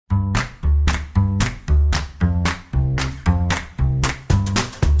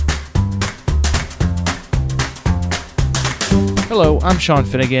Hello, I'm Sean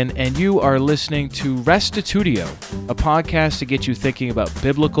Finnegan, and you are listening to Restitutio, a podcast to get you thinking about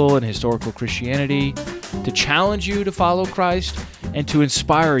biblical and historical Christianity, to challenge you to follow Christ, and to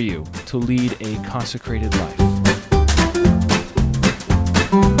inspire you to lead a consecrated life.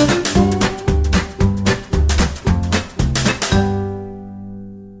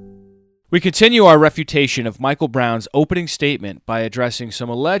 We continue our refutation of Michael Brown's opening statement by addressing some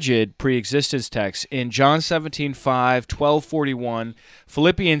alleged pre-existence texts in John 17:5, 12:41,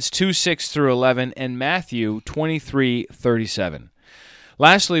 Philippians 2:6 through 11, and Matthew 23:37.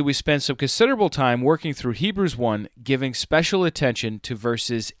 Lastly, we spent some considerable time working through Hebrews 1, giving special attention to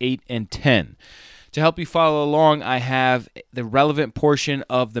verses 8 and 10. To help you follow along, I have the relevant portion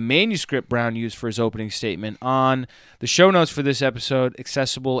of the manuscript Brown used for his opening statement on the show notes for this episode,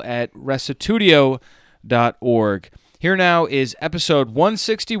 accessible at restitutio.org. Here now is episode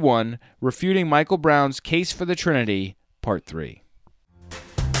 161, Refuting Michael Brown's Case for the Trinity, Part 3.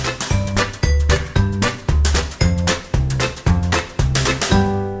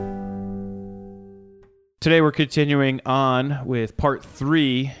 Today we're continuing on with part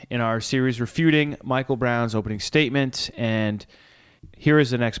 3 in our series Refuting Michael Brown's opening statement, and here is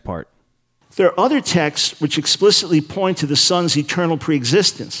the next part. There are other texts which explicitly point to the Son's eternal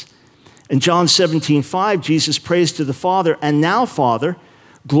preexistence. In John 17:5, Jesus prays to the Father, "And now, Father,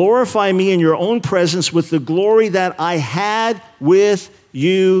 glorify me in your own presence with the glory that I had with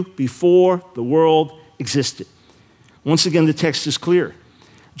you before the world existed." Once again, the text is clear.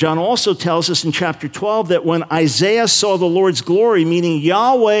 John also tells us in chapter 12 that when Isaiah saw the Lord's glory, meaning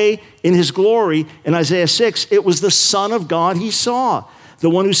Yahweh in his glory, in Isaiah 6, it was the Son of God he saw, the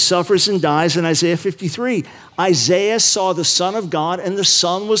one who suffers and dies in Isaiah 53. Isaiah saw the Son of God, and the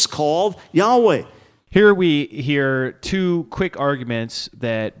Son was called Yahweh. Here we hear two quick arguments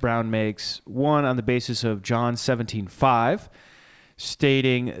that Brown makes, one on the basis of John 17:5,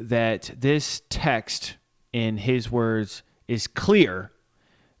 stating that this text, in his words, is clear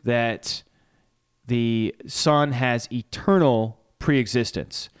that the Son has eternal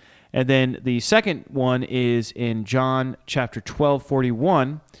preexistence. And then the second one is in John chapter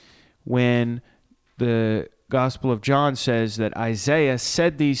 12:41, when the Gospel of John says that Isaiah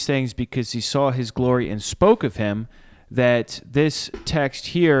said these things because he saw his glory and spoke of him, that this text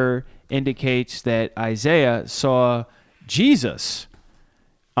here indicates that Isaiah saw Jesus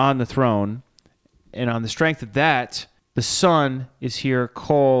on the throne, and on the strength of that, the Son is here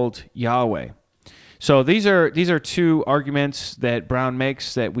called Yahweh. So these are two arguments that Brown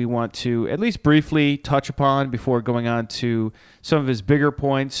makes that we want to at least briefly touch upon before going on to some of his bigger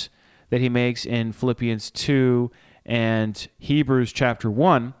points that he makes in Philippians 2 and Hebrews chapter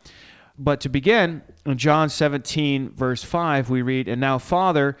 1. But to begin, in John 17, verse 5, we read, "And now,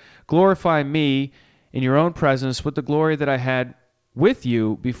 Father, glorify me in your own presence with the glory that I had with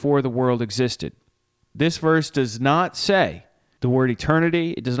you before the world existed." This verse does not say the word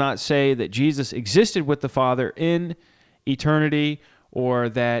eternity. It does not say that Jesus existed with the Father in eternity or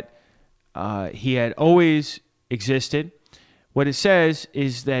that he had always existed. What it says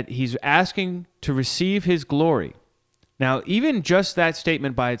is that he's asking to receive his glory. Now, even just that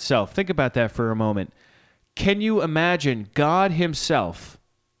statement by itself, think about that for a moment. Can you imagine God himself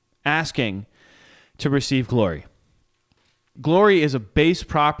asking to receive glory? Glory is a base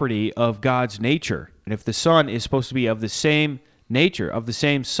property of God's nature. And if the Son is supposed to be of the same nature, of the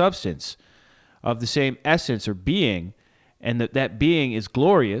same substance, of the same essence or being, and that being is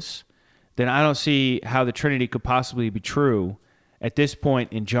glorious, then I don't see how the Trinity could possibly be true at this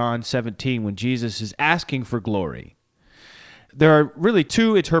point in John 17 when Jesus is asking for glory. There are really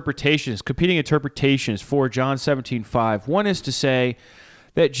two interpretations, competing interpretations for John 17:5. One is to say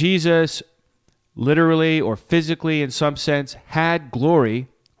that Jesus literally or physically in some sense had glory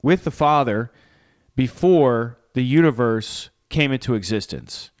with the Father before the universe came into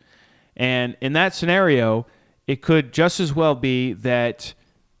existence. And in that scenario, it could just as well be that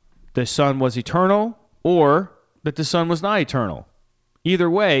the Son was eternal or that the Son was not eternal. Either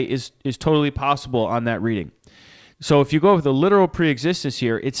way is totally possible on that reading. So if you go with the literal preexistence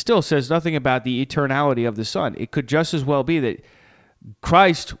here, it still says nothing about the eternality of the Son. It could just as well be that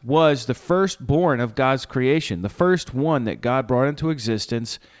Christ was the firstborn of God's creation, the first one that God brought into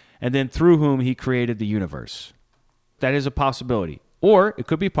existence, and then through whom he created the universe. That is a possibility. Or it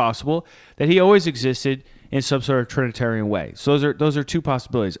could be possible that he always existed in some sort of Trinitarian way. So those are two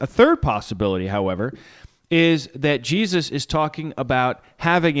possibilities. A third possibility, however, is that Jesus is talking about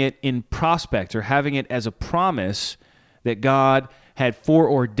having it in prospect or having it as a promise that God had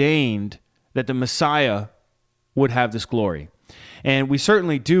foreordained that the Messiah would have this glory. And we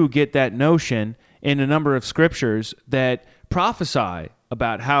certainly do get that notion in a number of scriptures that prophesy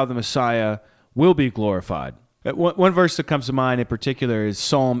about how the Messiah will be glorified. One verse that comes to mind in particular is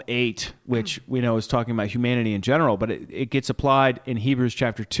Psalm 8, which we know is talking about humanity in general, but it gets applied in Hebrews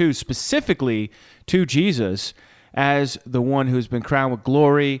chapter 2 specifically to Jesus as the one who's been crowned with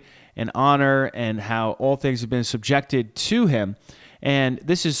glory and honor, and how all things have been subjected to him. And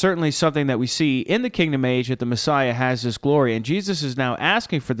this is certainly something that we see in the kingdom age, that the Messiah has this glory, and Jesus is now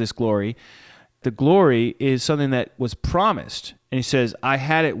asking for this glory. The glory is something that was promised. And he says, I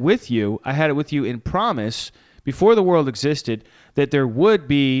had it with you in promise before the world existed, that there would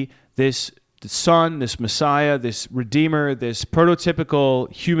be this Son, this Messiah, this Redeemer, this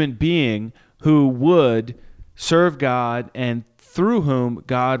prototypical human being who would serve God and through whom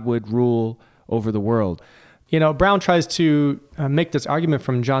God would rule over the world. Brown tries to make this argument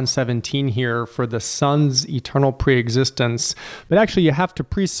from John 17 here for the Son's eternal preexistence, but actually you have to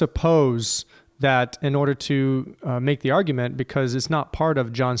presuppose that in order to make the argument, because it's not part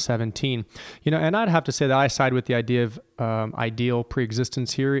of John 17. And I'd have to say that I side with the idea of ideal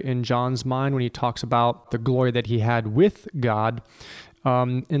preexistence here in John's mind when he talks about the glory that he had with God,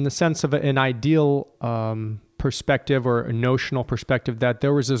 in the sense of an ideal perspective or a notional perspective, that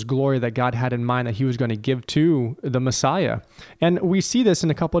there was this glory that God had in mind that he was going to give to the Messiah. And we see this in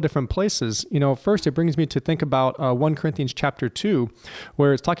a couple of different places. First, it brings me to think about 1 Corinthians chapter 2,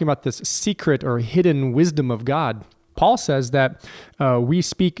 where it's talking about this secret or hidden wisdom of God. Paul says that we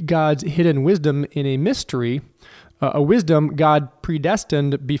speak God's hidden wisdom in a mystery, a wisdom God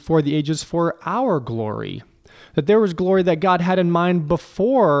predestined before the ages for our glory. That there was glory that God had in mind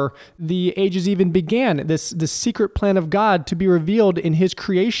before the ages even began, this secret plan of God to be revealed in his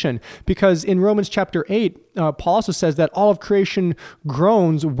creation. Because in Romans chapter 8, Paul also says that all of creation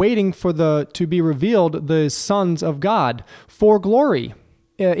groans, waiting for to be revealed the sons of God for glory.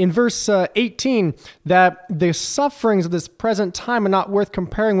 In verse 18, that the sufferings of this present time are not worth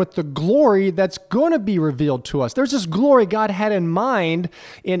comparing with the glory that's going to be revealed to us. There's this glory God had in mind,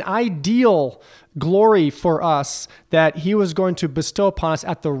 an ideal glory for us that he was going to bestow upon us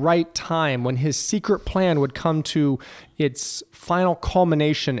at the right time, when his secret plan would come to its final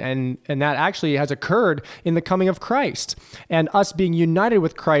culmination, and that actually has occurred in the coming of Christ, and us being united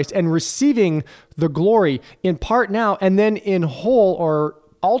with Christ and receiving the glory in part now and then in whole, or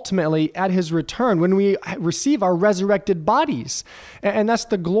ultimately at his return when we receive our resurrected bodies. And that's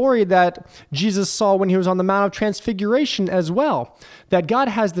the glory that Jesus saw when he was on the Mount of Transfiguration as well. That God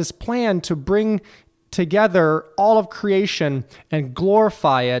has this plan to bring together all of creation and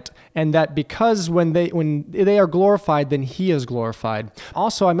glorify it, and that because when they are glorified, then he is glorified.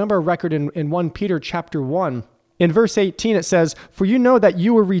 Also, I remember a record in 1 Peter chapter 1. In verse 18, it says, "For you know that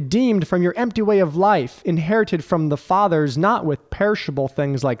you were redeemed from your empty way of life, inherited from the fathers, not with perishable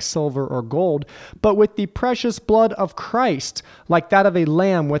things like silver or gold, but with the precious blood of Christ, like that of a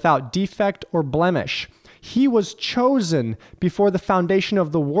lamb without defect or blemish. He was chosen before the foundation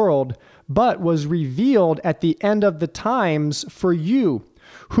of the world, but was revealed at the end of the times for you,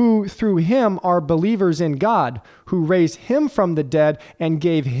 who through him are believers in God, who raised him from the dead and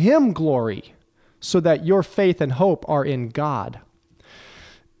gave him glory, so that your faith and hope are in God."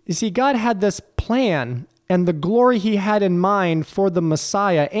 You see, God had this plan, and the glory he had in mind for the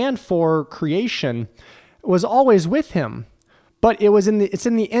Messiah and for creation was always with him. But it's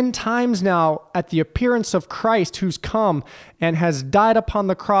in the end times now, at the appearance of Christ, who's come and has died upon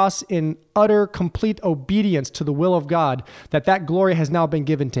the cross in utter, complete obedience to the will of God, that glory has now been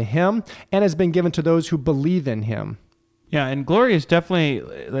given to him and has been given to those who believe in him. Yeah, and glory is definitely,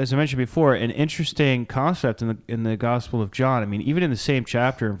 as I mentioned before, an interesting concept in the Gospel of John. I mean, even in the same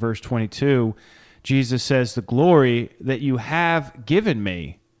chapter, in verse 22, Jesus says, "The glory that you have given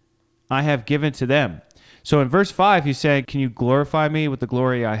me, I have given to them." So in verse 5, he's saying, "Can you glorify me with the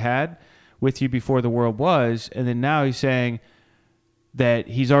glory I had with you before the world was?" And then now he's saying that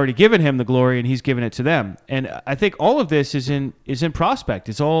he's already given him the glory and he's given it to them. And I think all of this is in prospect.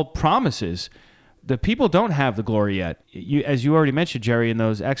 It's all promises. The people don't have the glory yet. As you already mentioned, Jerry, in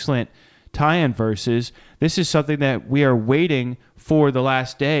those excellent tie-in verses, this is something that we are waiting for the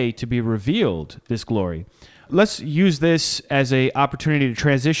last day to be revealed, this glory. Let's use this as an opportunity to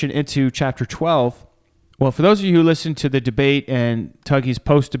transition into chapter 12. Well, for those of you who listened to the debate and Tuggy's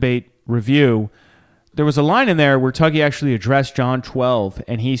post-debate review, there was a line in there where Tuggy actually addressed John 12,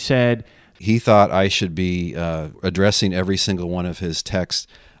 and he said, he thought I should be addressing every single one of his texts.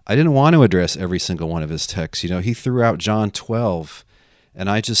 I didn't want to address every single one of his texts. He threw out John 12, and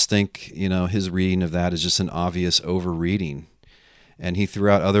I just think, his reading of that is just an obvious overreading. And he threw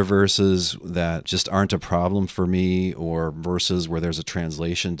out other verses that just aren't a problem for me, or verses where there's a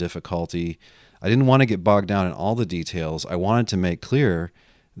translation difficulty. I didn't want to get bogged down in all the details. I wanted to make clear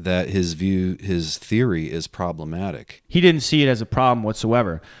that his theory is problematic. He didn't see it as a problem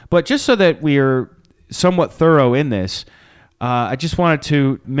whatsoever. But just so that we are somewhat thorough in this, I just wanted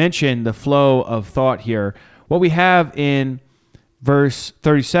to mention the flow of thought here. What we have in verse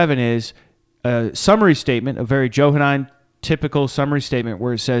 37 is a summary statement, a very Johannine typical summary statement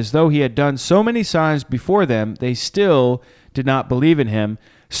where it says, though he had done so many signs before them, they still did not believe in him,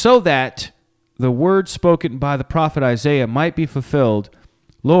 so that the word spoken by the prophet Isaiah might be fulfilled.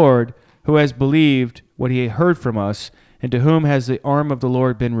 Lord, who has believed what he heard from us, and to whom has the arm of the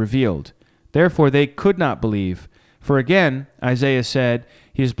Lord been revealed? Therefore they could not believe. For again, Isaiah said,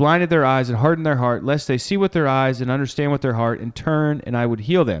 he has blinded their eyes and hardened their heart, lest they see with their eyes and understand with their heart, and turn, and I would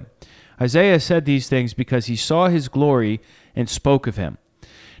heal them. Isaiah said these things because he saw his glory and spoke of him.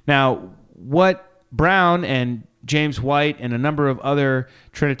 Now, what Brown and James White and a number of other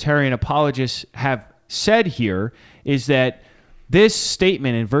Trinitarian apologists have said here is that this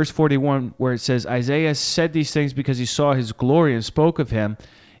statement in verse 41, where it says, Isaiah said these things because he saw his glory and spoke of him,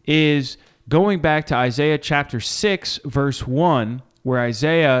 is going back to Isaiah chapter 6, verse 1, where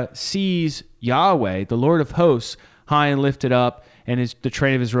Isaiah sees Yahweh, the Lord of hosts, high and lifted up, and the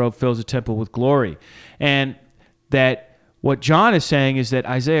train of his robe fills the temple with glory. And that what John is saying is that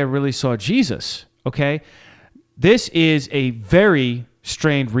Isaiah really saw Jesus, okay? This is a very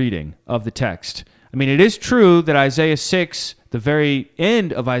strained reading of the text. I mean, it is true that Isaiah 6, the very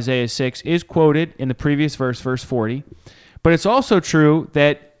end of Isaiah 6, is quoted in the previous verse, verse 40. But it's also true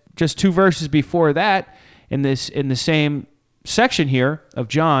that just 2 verses before that, in the same section here of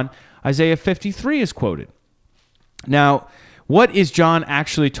John, Isaiah 53 is quoted. Now, what is John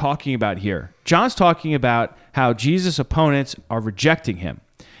actually talking about here? John's talking about how Jesus' opponents are rejecting him.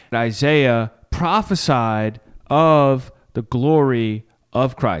 Isaiah prophesied of the glory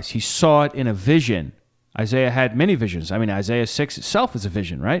of Christ. He saw it in a vision. Isaiah had many visions. I mean, Isaiah 6 itself is a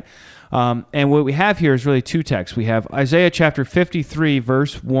vision, right? And what we have here is really 2 texts. We have Isaiah chapter 53,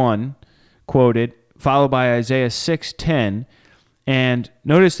 verse 1, quoted, followed by Isaiah 6:10. And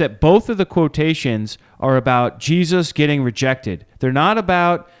notice that both of the quotations are about Jesus getting rejected. They're not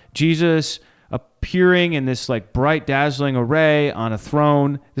about Jesus appearing in this like bright, dazzling array on a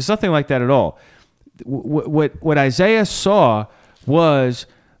throne. There's nothing like that at all. What Isaiah saw was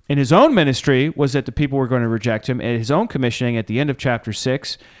in his own ministry was that the people were going to reject him. At his own commissioning at the end of chapter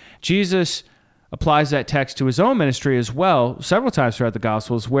 6, Jesus applies that text to his own ministry as well several times throughout the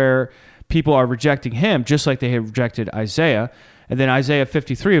Gospels where people are rejecting him just like they had rejected Isaiah. And then Isaiah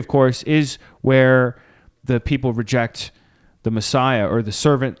 53, of course, is where the people reject the Messiah or the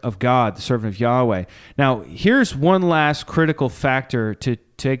servant of God, the servant of Yahweh. Now, here's one last critical factor to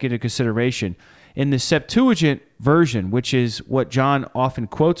take into consideration. In the Septuagint version, which is what John often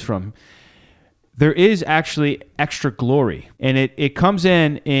quotes from, there is actually extra glory. And it comes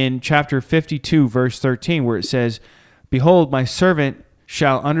in chapter 52, verse 13, where it says, Behold, my servant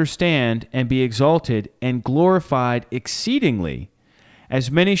shall understand and be exalted and glorified exceedingly.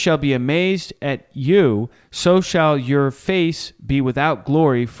 As many shall be amazed at you, so shall your face be without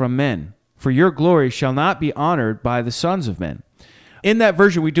glory from men. For your glory shall not be honored by the sons of men. In that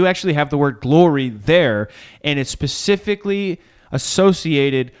version, we do actually have the word glory there, and it's specifically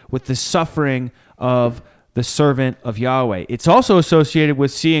associated with the suffering of the servant of Yahweh. It's also associated with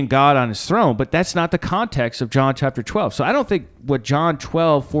seeing God on his throne, but that's not the context of John chapter 12. So I don't think what John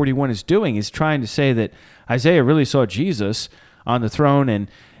 12:41 is doing is trying to say that Isaiah really saw Jesus on the throne and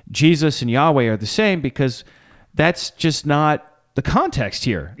Jesus and Yahweh are the same, because that's just not the context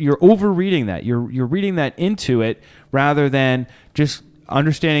here. You're overreading that. You're reading that into it rather than just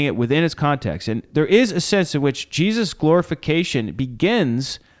understanding it within its context. And there is a sense in which Jesus' glorification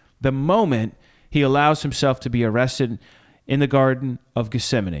begins the moment he allows himself to be arrested in the Garden of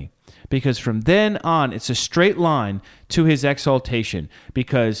Gethsemane. Because from then on, it's a straight line to his exaltation,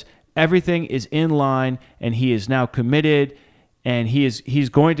 because everything is in line and he is now committed and he's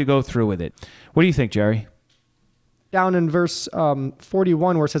going to go through with it. What do you think, Jerry? Down in verse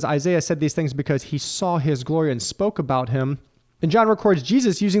 41, where it says, Isaiah said these things because he saw his glory and spoke about him. And John records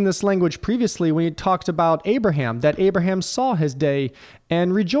Jesus using this language previously when he talked about Abraham, that Abraham saw his day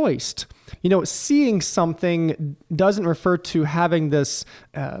and rejoiced. You know, seeing something doesn't refer to having this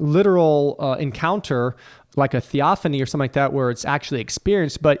literal encounter like a theophany or something like that, where it's actually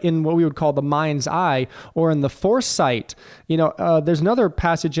experienced, but in what we would call the mind's eye or in the foresight. You know, there's another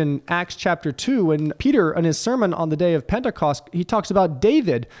passage in Acts chapter 2 when Peter, in his sermon on the day of Pentecost, he talks about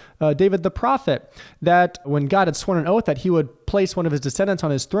David the prophet, that when God had sworn an oath that he would place one of his descendants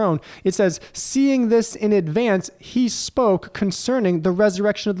on his throne, it says, seeing this in advance, he spoke concerning the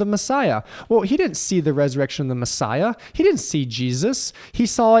resurrection of the Messiah. Well, he didn't see the resurrection of the Messiah. He didn't see Jesus. He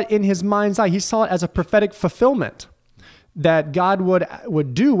saw it in his mind's eye. He saw it as a prophetic fulfillment that God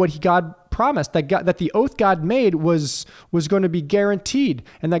would do what God promised, that the oath God made was going to be guaranteed,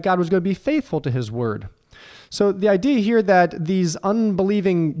 and that God was going to be faithful to his word. So the idea here that these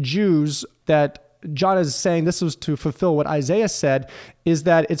unbelieving Jews, that John is saying this was to fulfill what Isaiah said, is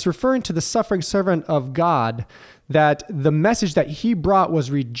that it's referring to the suffering servant of God, that the message that he brought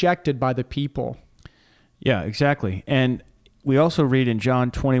was rejected by the people. Yeah, exactly. And we also read in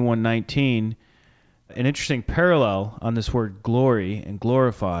John 21:19 an interesting parallel on this word glory and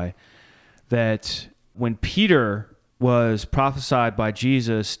glorify, that when Peter was prophesied by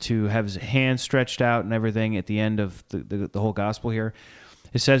Jesus to have his hand stretched out and everything at the end of the whole gospel here,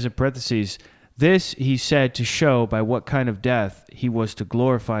 it says in parentheses, this he said to show by what kind of death he was to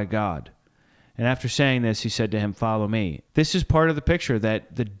glorify God. And after saying this, he said to him, follow me. This is part of the picture,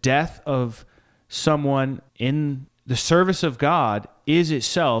 that the death of someone in the service of God is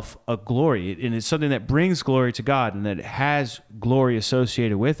itself a glory, and it's something that brings glory to God and that it has glory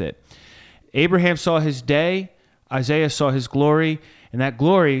associated with it. Abraham saw his day, Isaiah saw his glory, and that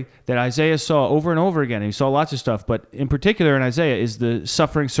glory that Isaiah saw over and over again, and he saw lots of stuff, but in particular in Isaiah is the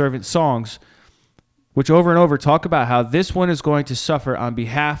suffering servant songs, which over and over talk about how this one is going to suffer on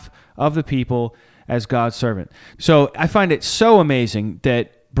behalf of the people as God's servant. So I find it so amazing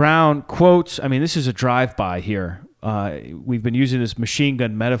that Brown quotes, I mean, this is a drive-by here. We've been using this machine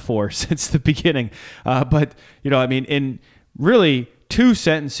gun metaphor since the beginning. But, in really 2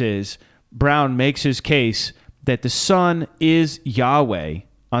 sentences, Brown makes his case that the Son is Yahweh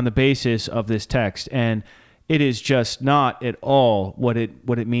on the basis of this text. And it is just not at all what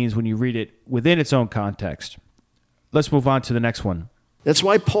it means when you read it within its own context. Let's move on to the next one. That's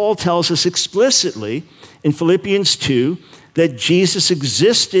why Paul tells us explicitly in Philippians 2 that Jesus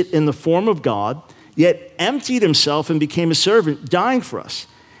existed in the form of God, yet emptied himself and became a servant, dying for us.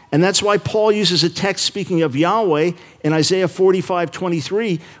 And that's why Paul uses a text speaking of Yahweh in Isaiah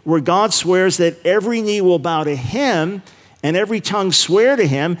 45:23, where God swears that every knee will bow to him and every tongue swear to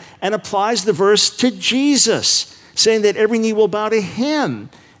him, and applies the verse to Jesus, saying that every knee will bow to him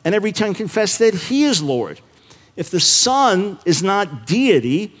and every tongue confess that he is Lord. If the Son is not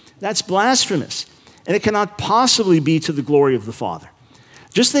deity, that's blasphemous, and it cannot possibly be to the glory of the Father.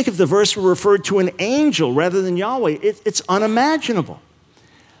 Just think if the verse were referred to an angel rather than Yahweh. It's unimaginable.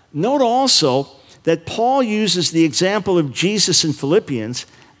 Note also that Paul uses the example of Jesus in Philippians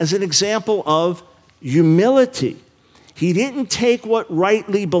as an example of humility. He didn't take what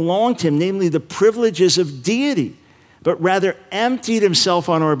rightly belonged to him, namely the privileges of deity, but rather emptied himself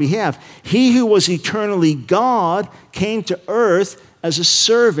on our behalf. He who was eternally God came to earth as a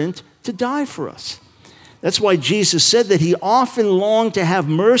servant to die for us. That's why Jesus said that he often longed to have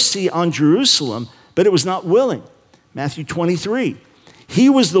mercy on Jerusalem, but it was not willing. Matthew 23. He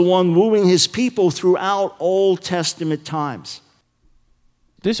was the one wooing his people throughout Old Testament times.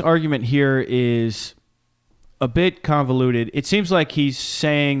 This argument here is a bit convoluted. It seems like he's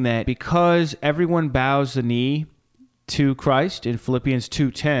saying that because everyone bows the knee to Christ in Philippians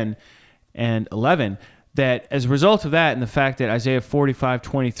 2:10 and 11, that as a result of that and the fact that Isaiah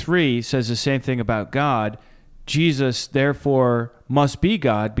 45:23 says the same thing about God, Jesus therefore must be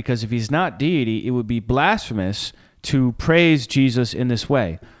God, because if he's not deity, it would be blasphemous to praise Jesus in this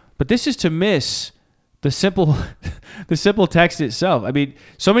way. But this is to miss the simple text itself. I mean,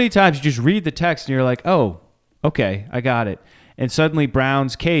 so many times you just read the text and you're like, oh, okay, I got it. And suddenly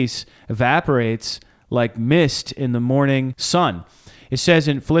Brown's case evaporates like mist in the morning sun. It says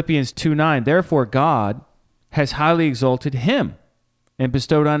in Philippians 2:9, therefore God has highly exalted him and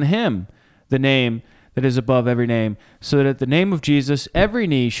bestowed on him the name that is above every name, so that at the name of Jesus every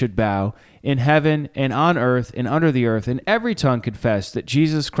knee should bow in heaven and on earth and under the earth, and every tongue confess that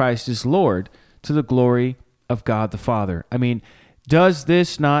Jesus Christ is Lord, to the glory of God the Father. I mean, does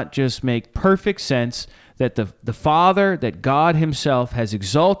this not just make perfect sense that the Father, that God himself has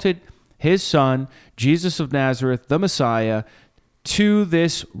exalted his Son, Jesus of Nazareth, the Messiah, to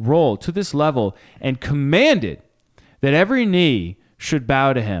this role, to this level, and commanded that every knee should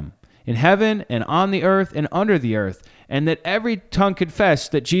bow to him in heaven and on the earth and under the earth, and that every tongue confess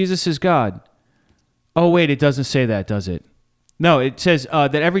that Jesus is God? Oh, wait, it doesn't say that, does it? No, it says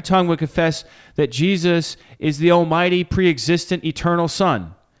that every tongue would confess that Jesus is the almighty, pre-existent, eternal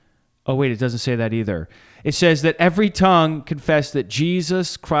Son. Oh, wait, it doesn't say that either. It says that every tongue confess that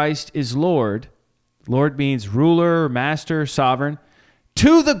Jesus Christ is Lord. Lord means ruler, master, sovereign,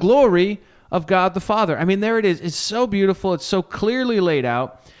 to the glory of God the Father. I mean, there it is. It's so beautiful. It's so clearly laid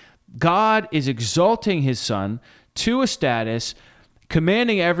out. God is exalting his Son to a status,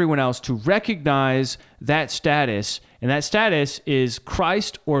 commanding everyone else to recognize that status, and that status is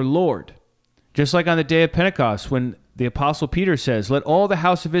Christ or Lord. Just like on the day of Pentecost, when the Apostle Peter says, "Let all the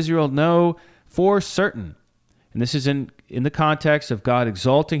house of Israel know for certain." And this is in the context of God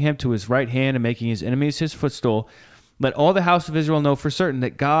exalting him to his right hand and making his enemies his footstool. Let all the house of Israel know for certain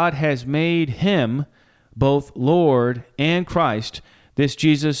that God has made him both Lord and Christ, this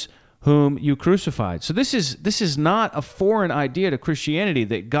Jesus whom you crucified. So this is not a foreign idea to Christianity,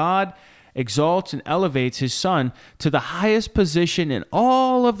 that God exalts and elevates his Son to the highest position in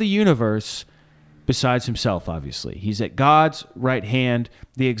all of the universe besides himself, obviously. He's at God's right hand,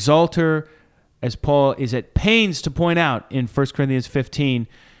 the exalter, as Paul is at pains to point out in 1 Corinthians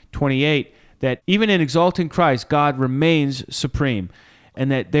 15:28, that even in exalting Christ, God remains supreme,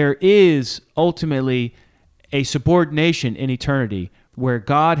 and that there is ultimately a subordination in eternity where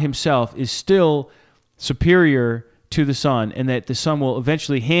God himself is still superior to the Son, and that the Son will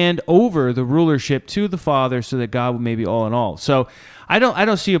eventually hand over the rulership to the Father so that God may be all in all. So I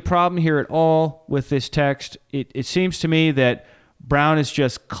don't see a problem here at all with this text. It seems to me that Brown is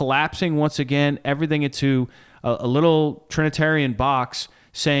just collapsing once again everything into a little Trinitarian box,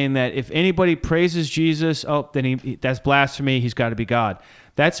 saying that if anybody praises Jesus, then that's blasphemy, he's got to be God.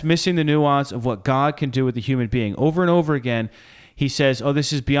 That's missing the nuance of what God can do with a human being. Over and over again, he says,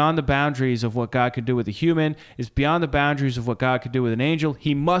 this is beyond the boundaries of what God could do with a human. It's beyond the boundaries of what God could do with an angel.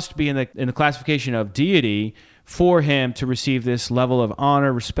 He must be in the classification of deity for him to receive this level of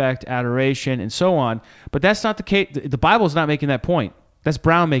honor, respect, adoration, and so on. But that's not the case. The Bible is not making that point. That's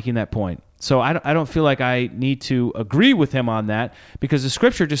Brown making that point. So I don't feel like I need to agree with him on that, because the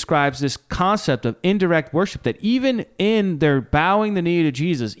Scripture describes this concept of indirect worship, that even in their bowing the knee to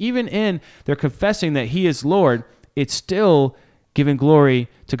Jesus, even in their confessing that he is Lord, it's still giving glory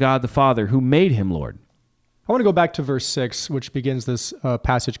to God the Father who made him Lord. I want to go back to verse 6, which begins this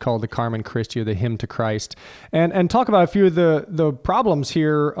passage called the Carmen Christi, or the hymn to Christ, and talk about a few of the problems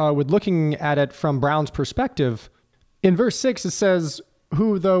here with looking at it from Brown's perspective. In verse 6, it says,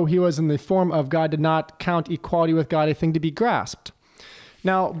 "Who, though he was in the form of God, did not count equality with God a thing to be grasped."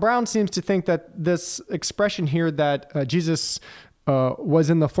 Now, Brown seems to think that this expression here, that Jesus was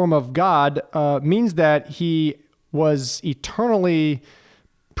in the form of God, means that he was eternally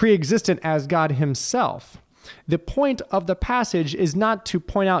pre-existent as God himself. The point of the passage is not to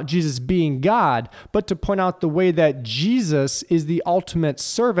point out Jesus being God, but to point out the way that Jesus is the ultimate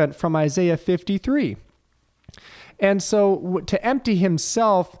servant from Isaiah 53. And so to empty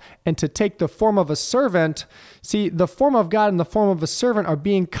himself and to take the form of a servant, see, the form of God and the form of a servant are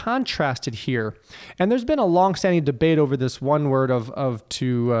being contrasted here. And there's been a long-standing debate over this one word of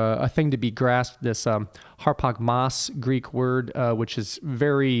a thing to be grasped, this harpagmos Greek word, which is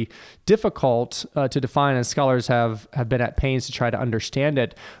very difficult to define, and scholars have been at pains to try to understand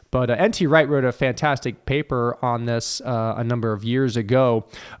it. But N.T. Wright wrote a fantastic paper on this a number of years ago,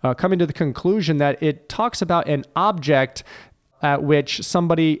 coming to the conclusion that it talks about an object at which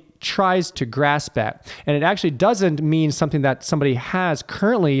somebody tries to grasp at. And it actually doesn't mean something that somebody has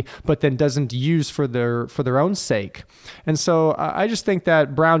currently, but then doesn't use for their own sake. And so I just think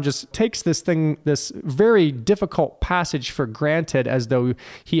that Brown just takes this very difficult passage for granted, as though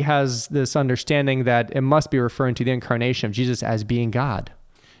he has this understanding that it must be referring to the incarnation of Jesus as being God.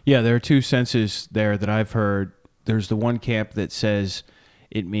 Yeah, there are two senses there that I've heard. There's the one camp that says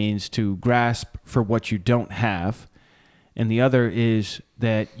it means to grasp for what you don't have, and the other is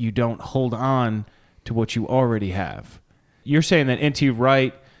that you don't hold on to what you already have. You're saying that N.T.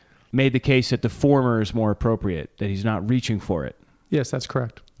 Wright made the case that the former is more appropriate, that he's not reaching for it. Yes, that's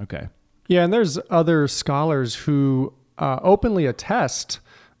correct. Okay. Yeah, and there's other scholars who openly attest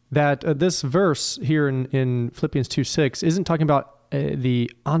that this verse here in Philippians 2:6 isn't talking about the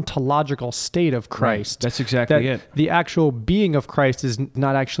ontological state of Christ. Right. That's exactly it. The actual being of Christ is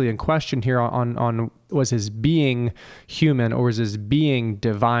not actually in question here on was his being human or was his being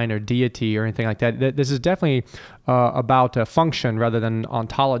divine or deity or anything like that. This is definitely about a function rather than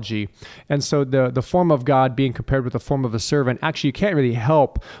ontology. And so the form of God being compared with the form of a servant, actually you can't really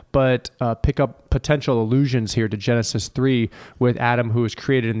help but pick up potential allusions here to Genesis 3 with Adam, who was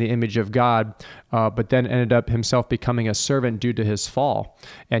created in the image of God, but then ended up himself becoming a servant due to his fall.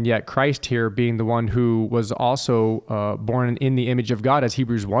 And yet Christ here being the one who was also born in the image of God, as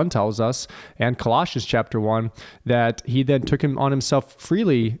Hebrews 1 tells us, and Colossians chapter 1, that he then took him on himself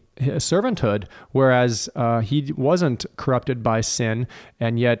freely servanthood, whereas he wasn't corrupted by sin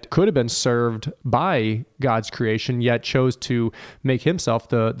and yet could have been served by God's creation, yet chose to make himself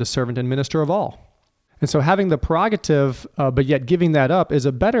the servant and minister of all. And so having the prerogative, but yet giving that up, is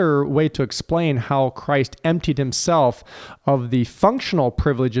a better way to explain how Christ emptied himself of the functional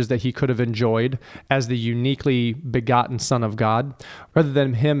privileges that he could have enjoyed as the uniquely begotten Son of God, rather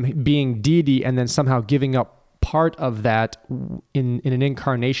than him being deity and then somehow giving up part of that in an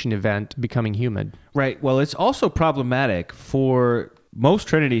incarnation event, becoming human. Right. Well, it's also problematic for most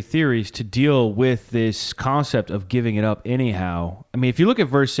Trinity theories to deal with this concept of giving it up anyhow. I mean, if you look at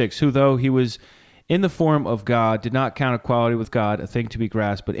verse 6, who though he was in the form of God, did not count equality with God a thing to be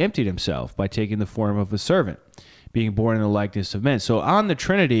grasped, but emptied himself by taking the form of a servant, being born in the likeness of men. So on the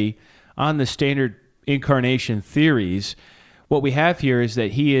Trinity, on the standard incarnation theories, what we have here is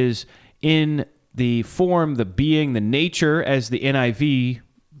that he is in the form, the being, the nature, as the NIV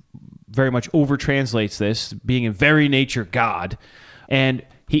very much overtranslates this, being in very nature God, and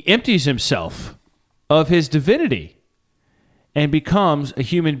he empties himself of his divinity and becomes a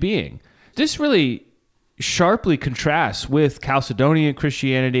human being. This really sharply contrasts with Chalcedonian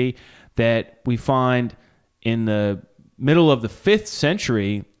Christianity that we find in the middle of the 5th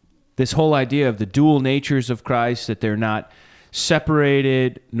century, this whole idea of the dual natures of Christ, that they're not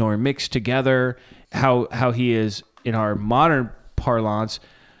separated nor mixed together, how he is, in our modern parlance,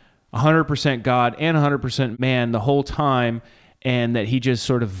 100% God and 100% man the whole time, and that he just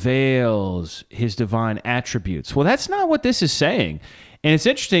sort of veils his divine attributes. Well, that's not what this is saying. And it's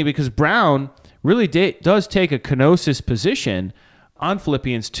interesting because Brown really does take a kenosis position on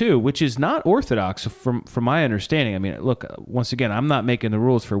Philippians 2, which is not orthodox from my understanding. I mean, look, once again, I'm not making the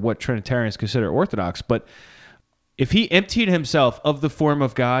rules for what Trinitarians consider orthodox, but if he emptied himself of the form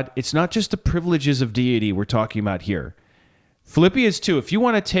of God, it's not just the privileges of deity we're talking about here. Philippians 2, if you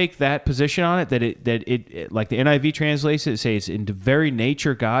want to take that position on it, that it like the NIV translates it, say it's in the very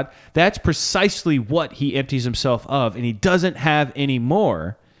nature God, that's precisely what he empties himself of, and he doesn't have any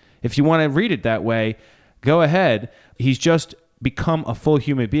more. If you want to read it that way, go ahead. He's just become a full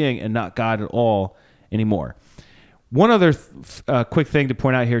human being and not God at all anymore. One other quick thing to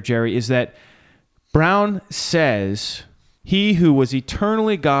point out here, Jerry, is that Brown says, he who was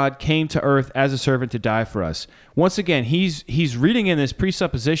eternally God came to earth as a servant to die for us. Once again, he's reading in this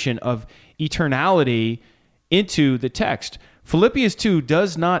presupposition of eternality into the text. Philippians 2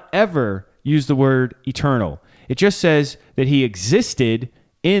 does not ever use the word eternal. It just says that he existed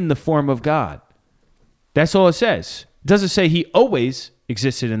in the form of God. That's all it says. It doesn't say he always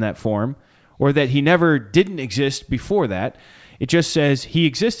existed in that form or that he never didn't exist before that. It just says he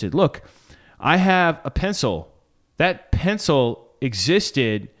existed. Look, I have a pencil. That pencil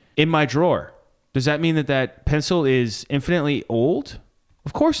existed in my drawer. Does that mean that pencil is infinitely old?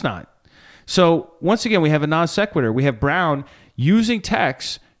 Of course not. So once again, we have a non sequitur. We have Brown using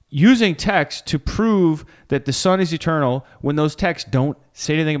text to prove that the Son is eternal when those texts don't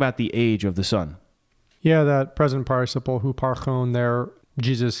say anything about the age of the Son. Yeah, that present participle, huparchon there,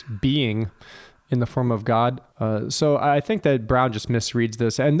 Jesus being in the form of God. So I think that Brown just misreads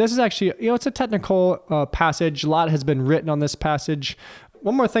this. And this is actually, it's a technical passage. A lot has been written on this passage.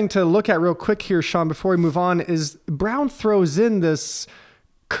 One more thing to look at real quick here, Sean, before we move on, is Brown throws in this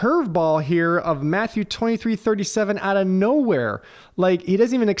curveball here of Matthew 23:37 out of nowhere. Like, he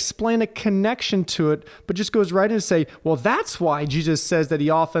doesn't even explain a connection to it, but just goes right in to say, well, that's why Jesus says that he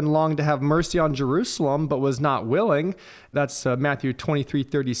often longed to have mercy on Jerusalem, but was not willing. That's Matthew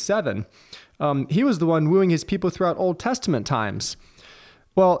 23:37. He was the one wooing his people throughout Old Testament times.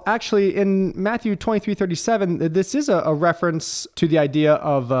 Well, actually, in Matthew 23:37, this is a reference to the idea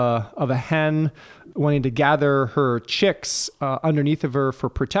of a hen wanting to gather her chicks underneath of her for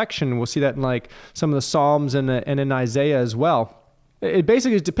protection. We'll see that in like some of the Psalms and in Isaiah as well. It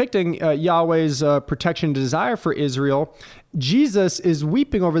basically is depicting Yahweh's protection desire for Israel. Jesus is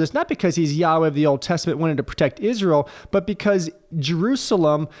weeping over this, not because he's Yahweh of the Old Testament wanting to protect Israel, but because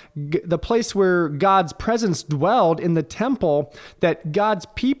Jerusalem, the place where God's presence dwelled in the temple, that God's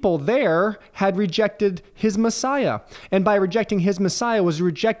people there had rejected his Messiah. And by rejecting his Messiah was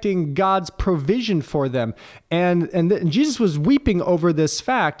rejecting God's provision for them. And Jesus was weeping over this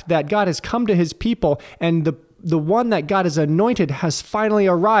fact that God has come to his people, and the one that God has anointed has finally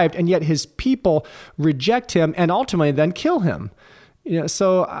arrived, and yet his people reject him and ultimately then kill him.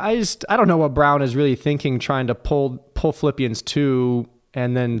 So I don't know what Brown is really thinking, trying to pull Philippians 2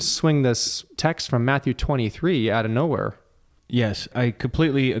 and then swing this text from Matthew 23 out of nowhere. Yes, I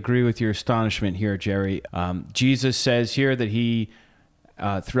completely agree with your astonishment here, Jerry. Jesus says here that he,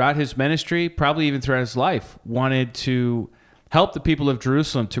 throughout his ministry, probably even throughout his life, wanted to help the people of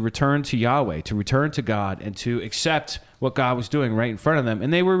Jerusalem to return to Yahweh, to return to God, and to accept what God was doing right in front of them.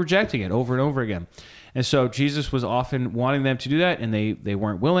 And they were rejecting it over and over again. And so Jesus was often wanting them to do that, and they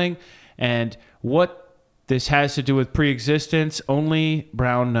weren't willing. And what this has to do with pre-existence, only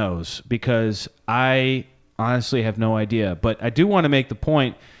Brown knows, because I honestly have no idea. But I do want to make the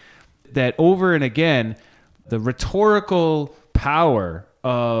point that over and again, the rhetorical power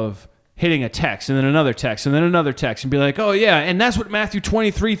of hitting a text and then another text and then another text and be like, oh yeah, and that's what Matthew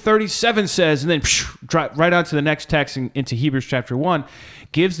 23:37 says, and then drop right on to the next text and into Hebrews chapter 1,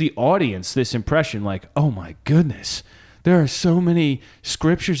 gives the audience this impression like, oh my goodness, there are so many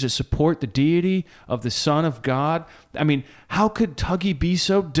scriptures that support the deity of the Son of God. I mean, how could Tuggy be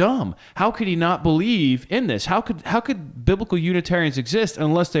so dumb? How could he not believe in this? How could biblical Unitarians exist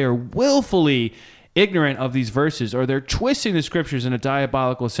unless they are willfully ignorant of these verses, or they're twisting the scriptures in a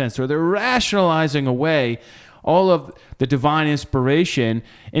diabolical sense, or they're rationalizing away all of the divine inspiration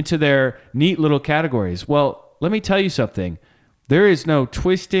into their neat little categories? Well, let me tell you something. There is no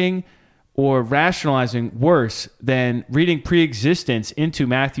twisting or rationalizing worse than reading pre-existence into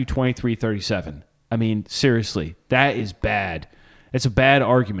Matthew 23:37. I mean, seriously, that is bad. It's a bad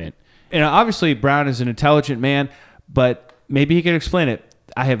argument. And obviously, Brown is an intelligent man, but maybe he can explain it.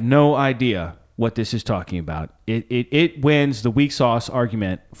 I have no idea what this is talking about. It wins the weak sauce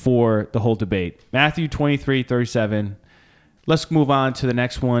argument for the whole debate. Matthew 23:37. Let's move on to the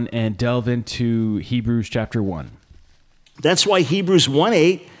next one and delve into Hebrews chapter 1. That's why Hebrews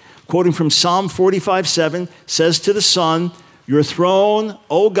 1:8, quoting from Psalm 45:7, says to the Son, your throne,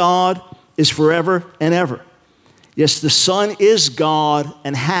 O God, is forever and ever. Yes, the Son is God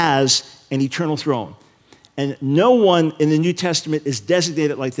and has an eternal throne. And no one in the New Testament is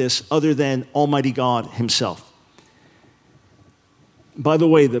designated like this other than Almighty God himself. By the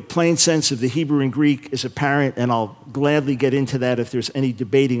way, the plain sense of the Hebrew and Greek is apparent, and I'll gladly get into that if there's any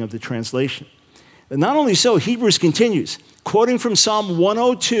debating of the translation. But not only so, Hebrews continues, quoting from Psalm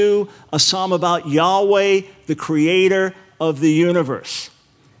 102, a psalm about Yahweh, the creator of the universe.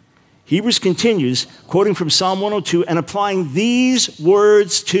 Hebrews continues, quoting from Psalm 102 and applying these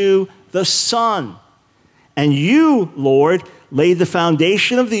words to the Son. And you, Lord, laid the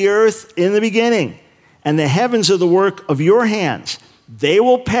foundation of the earth in the beginning, and the heavens are the work of your hands. They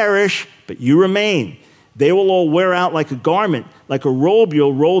will perish, but you remain. They will all wear out like a garment. Like a robe,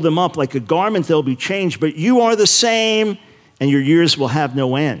 you'll roll them up. Like a garment, they'll be changed. But you are the same, and your years will have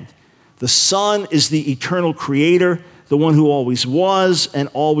no end. The Son is the eternal creator, the one who always was and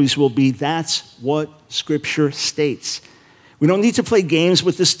always will be. That's what Scripture states. We don't need to play games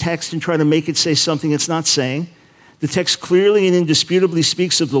with this text and try to make it say something it's not saying. The text clearly and indisputably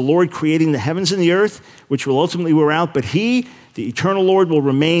speaks of the Lord creating the heavens and the earth, which will ultimately wear out, but he, the eternal Lord, will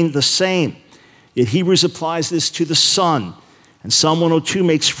remain the same. Yet Hebrews applies this to the Son. And Psalm 102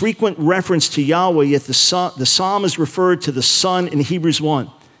 makes frequent reference to Yahweh, yet the psalm is referred to the Son in Hebrews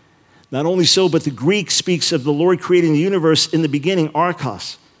 1. Not only so, but the Greek speaks of the Lord creating the universe in the beginning,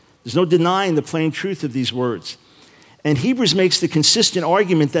 archos. There's no denying the plain truth of these words. And Hebrews makes the consistent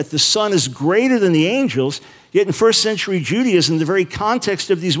argument that the Son is greater than the angels, yet in first century Judaism, the very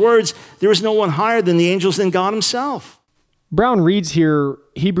context of these words, there is no one higher than the angels than God himself. Brown reads here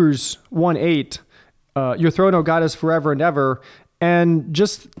Hebrews 1:8, your throne, O God, is forever and ever, and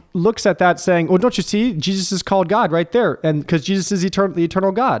just looks at that saying, oh, don't you see? Jesus is called God right there, and because Jesus is the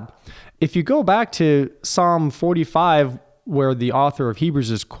eternal God. If you go back to Psalm 45, where the author of Hebrews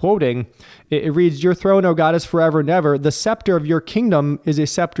is quoting, it reads, your throne, O God, is forever and ever. The scepter of your kingdom is a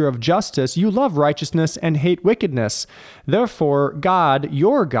scepter of justice. You love righteousness and hate wickedness. Therefore, God,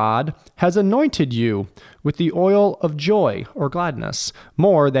 your God, has anointed you with the oil of joy or gladness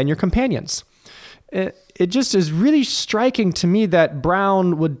more than your companions. It just is really striking to me that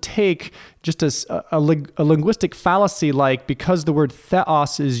Brown would take just a linguistic fallacy, like because the word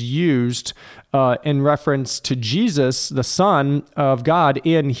theos is used in reference to Jesus, the Son of God,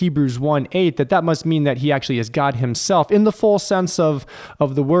 in Hebrews 1:8, that must mean that he actually is God himself in the full sense of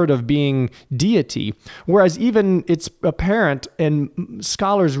the word of being deity. Whereas even it's apparent, and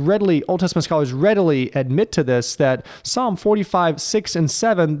Old Testament scholars readily admit to this, that Psalm 45:6 and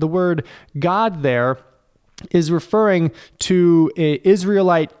 7, the word God there is referring to an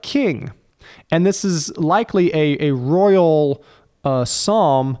Israelite king. And this is likely a royal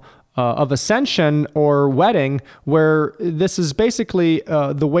psalm of ascension or wedding, where this is basically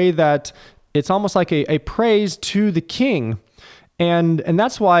the way that it's almost like a praise to the king. And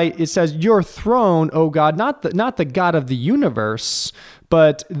that's why it says, your throne, O God, not the God of the universe,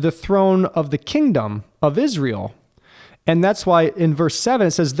 but the throne of the kingdom of Israel. And that's why in verse 7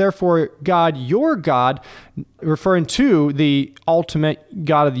 it says, therefore God, your God, referring to the ultimate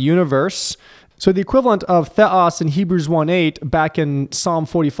God of the universe. So the equivalent of theos in Hebrews 1:8 back in Psalm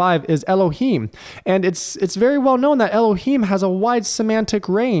 45 is Elohim. And it's very well known that Elohim has a wide semantic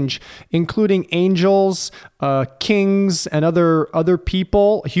range, including angels, kings, and other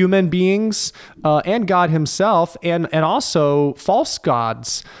people, human beings, and God himself, and also false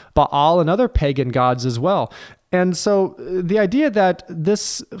gods, Baal and other pagan gods as well. And so the idea that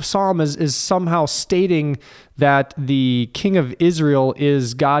this psalm is somehow stating that the king of Israel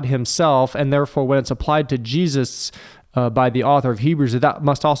is God himself, and therefore when it's applied to Jesus by the author of Hebrews, that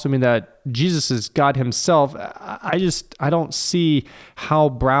must also mean that Jesus is God himself. I don't see how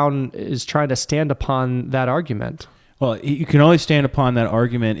Brown is trying to stand upon that argument. Well, you can only stand upon that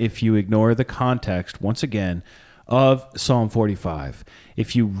argument if you ignore the context, once again, of Psalm 45.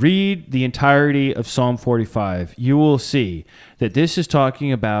 If you read the entirety of Psalm 45, you will see that this is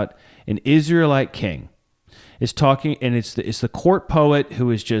talking about an Israelite king. It's talking, and it's the court poet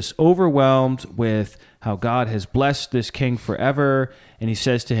who is just overwhelmed with how God has blessed this king forever, and he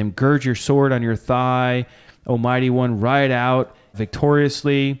says to him, "Gird your sword on your thigh, O mighty one, ride out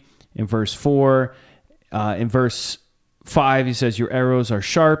victoriously." In verse 4, in verse 5, he says, "Your arrows are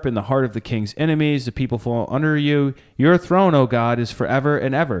sharp in the heart of the king's enemies. The people fall under you. Your throne, O God, is forever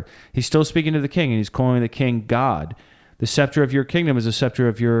and ever." He's still speaking to the king, and he's calling the king God. "The scepter of your kingdom is a scepter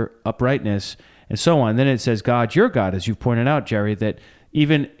of your uprightness," and so on. Then it says, "God, your God," as you pointed out, Jerry, that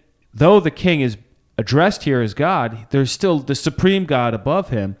even though the king is addressed here as God, there's still the supreme God above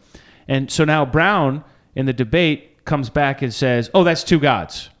him. And so now Brown, in the debate, comes back and says, "Oh, that's two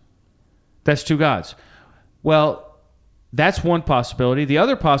gods. That's two gods." Well, that's one possibility. The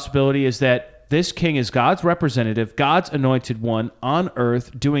other possibility is that this king is God's representative, God's anointed one on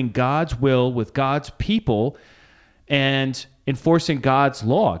earth, doing God's will with God's people and enforcing God's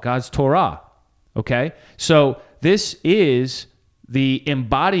law, God's Torah. Okay? So this is the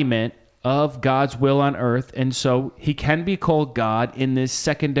embodiment of God's will on earth, and so he can be called God in this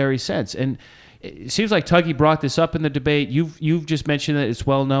secondary sense. And it seems like Tuggy brought this up in the debate. You've just mentioned that it's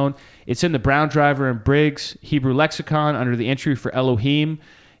well known. It's in the Brown, Driver, and Briggs Hebrew lexicon under the entry for Elohim.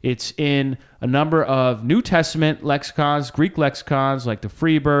 It's in a number of New Testament lexicons, Greek lexicons like the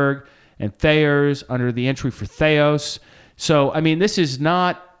Freeburg and Thayer's under the entry for Theos. So, I mean, this is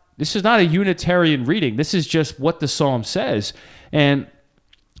not a Unitarian reading. This is just what the psalm says. And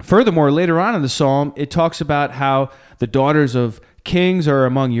furthermore, later on in the psalm, it talks about how the daughters of kings are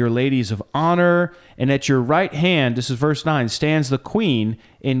among your ladies of honor, and at your right hand, this is verse 9, stands the queen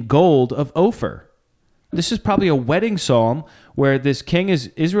in gold of Ophir. This is probably a wedding psalm where this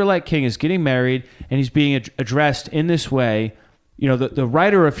Israelite king is getting married, and he's being addressed in this way. You know, the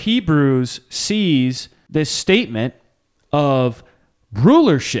writer of Hebrews sees this statement of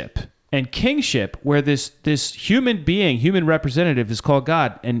rulership and kingship where this human being, human representative is called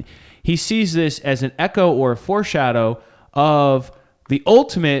God, and he sees this as an echo or a foreshadow of the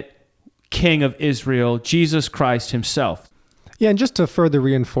ultimate King of Israel, Jesus Christ himself. Yeah, and just to further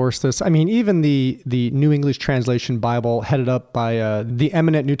reinforce this, I mean, even the New English Translation Bible, headed up by the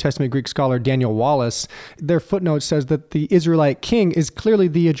eminent New Testament Greek scholar Daniel Wallace, their footnote says that the Israelite king is clearly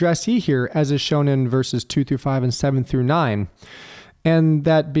the addressee here, as is shown in verses 2 through 5 and 7 through 9. And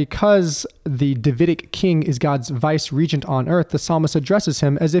that because the Davidic king is God's vice-regent on earth, the psalmist addresses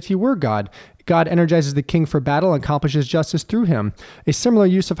him as if he were God. God energizes the king for battle and accomplishes justice through him. A similar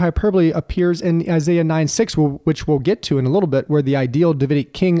use of hyperbole appears in Isaiah 9:6, which we'll get to in a little bit, where the ideal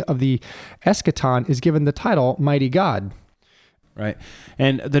Davidic king of the eschaton is given the title Mighty God. Right.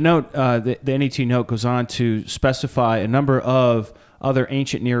 And the note, the NET note goes on to specify a number of other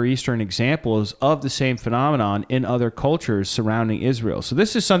ancient Near Eastern examples of the same phenomenon in other cultures surrounding Israel. So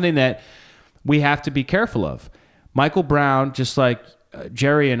this is something that we have to be careful of. Michael Brown, just like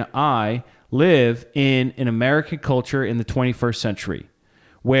Jerry and I, live in an American culture in the 21st century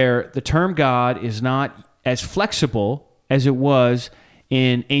where the term God is not as flexible as it was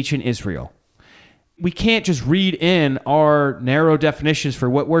in ancient Israel. We can't just read in our narrow definitions for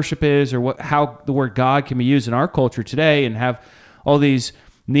what worship is or how the word God can be used in our culture today and have all these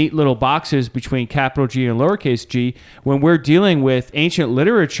neat little boxes between capital G and lowercase g when we're dealing with ancient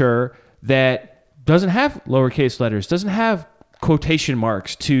literature that doesn't have lowercase letters, doesn't have quotation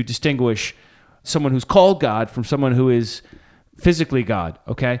marks to distinguish someone who's called God from someone who is physically God,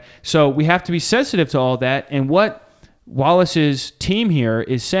 okay? So we have to be sensitive to all that, and what Wallace's team here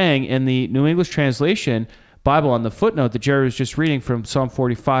is saying in the New English Translation Bible on the footnote that Jerry was just reading from Psalm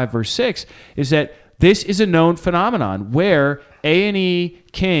 45, verse 6, is that this is a known phenomenon where A&E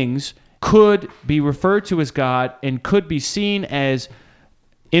kings could be referred to as God and could be seen as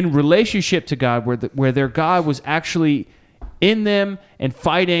in relationship to God, where their God was actually in them and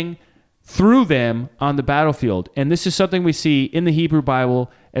fighting through them on the battlefield. And this is something we see in the Hebrew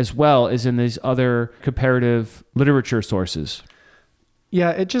Bible as well as in these other comparative literature sources.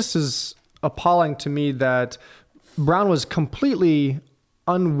 Yeah, it just is appalling to me that Brown was completely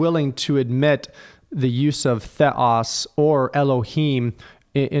unwilling to admit the use of theos or Elohim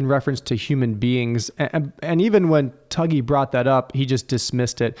in reference to human beings. And even when Tuggy brought that up, he just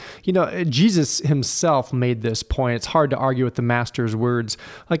dismissed it. You know, Jesus himself made this point. It's hard to argue with the master's words,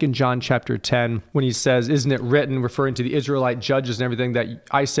 like in John chapter 10, when he says, "Isn't it written," referring to the Israelite judges and everything, "that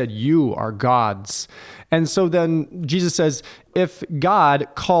I said you are gods?" And so then Jesus says, if God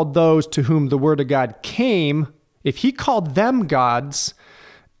called those to whom the word of God came, if he called them gods,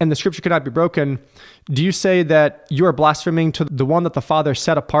 and the scripture cannot be broken, do you say that you are blaspheming to the one that the Father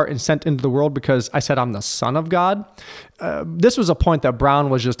set apart and sent into the world because I said I'm the Son of God? This was a point that Brown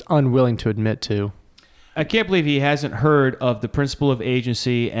was just unwilling to admit to. I can't believe he hasn't heard of the principle of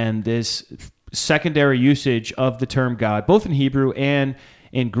agency and this secondary usage of the term God, both in Hebrew and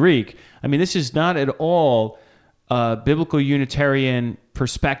in Greek. I mean, this is not at all a biblical Unitarian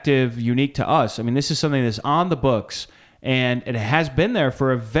perspective unique to us. I mean, this is something that's on the books, and it has been there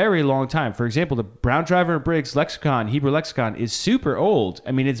for a very long time. For example, the Brown, Driver, and Briggs lexicon, Hebrew lexicon, is super old.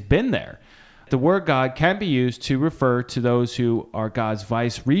 I mean, it's been there. The word God can be used to refer to those who are God's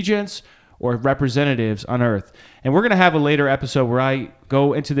vice regents or representatives on earth. And we're going to have a later episode where I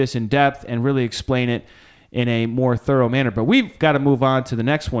go into this in depth and really explain it in a more thorough manner. But we've got to move on to the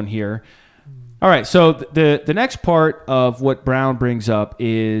next one here. All right, so the next part of what Brown brings up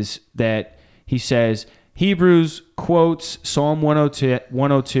is that he says, Hebrews quotes Psalm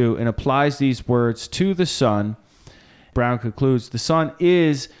 102 and applies these words to the Son. Brown concludes, the Son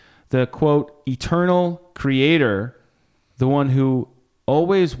is the, quote, eternal creator, the one who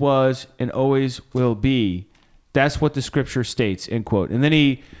always was and always will be. That's what the scripture states, end quote. And then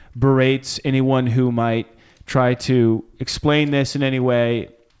he berates anyone who might try to explain this in any way,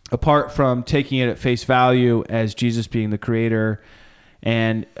 apart from taking it at face value as Jesus being the creator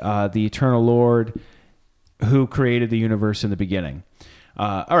and the eternal Lord who created the universe in the beginning.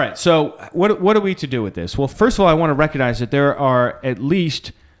 All right, so what are we to do with this? Well, first of all, I want to recognize that there are at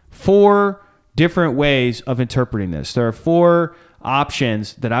least 4 different ways of interpreting this. There are 4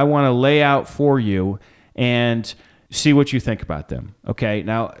 options that I want to lay out for you and see what you think about them. Okay,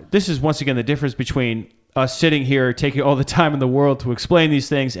 now this is once again the difference between us sitting here taking all the time in the world to explain these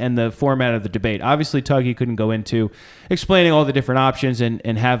things and the format of the debate. Obviously, Tuggy couldn't go into explaining all the different options and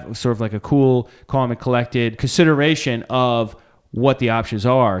have sort of like a cool, calm, and collected consideration of what the options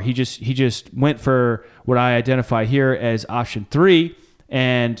are. He just went for what I identify here as option 3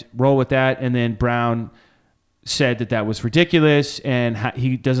 and roll with that. And then Brown said that was ridiculous and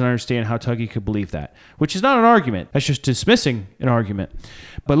he doesn't understand how Tuggy could believe that, which is not an argument. That's just dismissing an argument.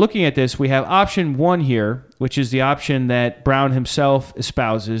 But looking at this, we have option 1 here, which is the option that Brown himself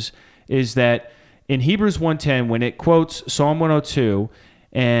espouses, is that in Hebrews 1:10, when it quotes Psalm 102,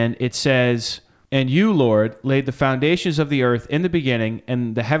 and it says, "And you, Lord, laid the foundations of the earth in the beginning,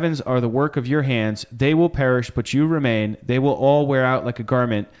 and the heavens are the work of your hands. They will perish, but you remain. They will all wear out like a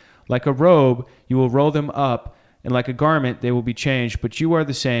garment. Like a robe, you will roll them up, and like a garment, they will be changed. But you are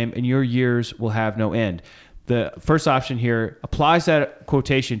the same, and your years will have no end." The first option here applies that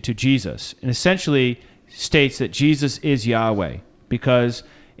quotation to Jesus and essentially states that Jesus is Yahweh, because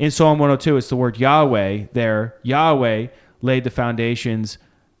in Psalm 102, it's the word Yahweh there. Yahweh laid the foundations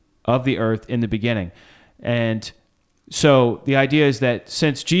of the earth in the beginning. And so the idea is that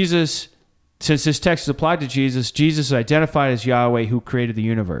since this text is applied to Jesus, Jesus is identified as Yahweh who created the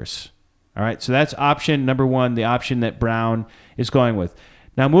universe. All right, so that's option number 1, the option that Brown is going with.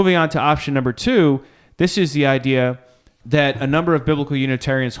 Now, moving on to option number 2, this is the idea that a number of biblical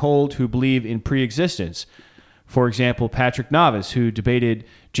Unitarians hold who believe in pre-existence. For example, Patrick Novice, who debated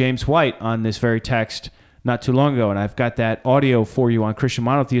James White on this very text not too long ago, and I've got that audio for you on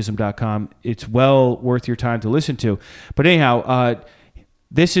ChristianMonotheism.com. It's well worth your time to listen to. But anyhow,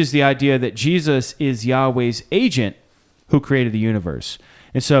 this is the idea that Jesus is Yahweh's agent who created the universe.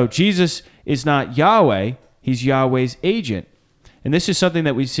 And so Jesus is not Yahweh, he's Yahweh's agent. And this is something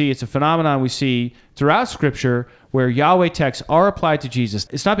that we see, it's a phenomenon we see throughout Scripture where Yahweh texts are applied to Jesus.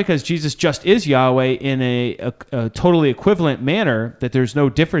 It's not because Jesus just is Yahweh in a totally equivalent manner that there's no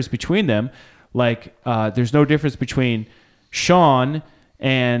difference between them. Like there's no difference between Sean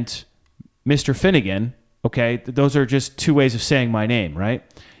and Mr. Finnegan. Okay, those are just 2 ways of saying my name, right?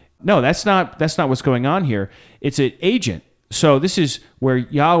 No, that's not what's going on here. It's an agent. So this is where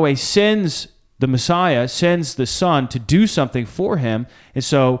Yahweh sends the Messiah, sends the Son to do something for him. And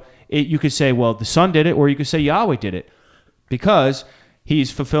so you could say, well, the Son did it, or you could say Yahweh did it, because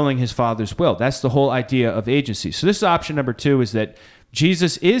he's fulfilling his Father's will. That's the whole idea of agency. So this is option number 2, is that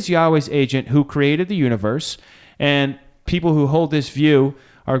Jesus is Yahweh's agent who created the universe. And people who hold this view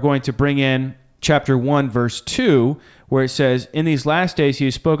are going to bring in chapter 1, verse 2, where it says, in these last days he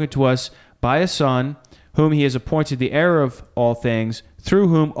has spoken to us by a Son, whom he has appointed the heir of all things, through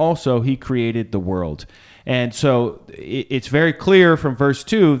whom also he created the world. And so it's very clear from verse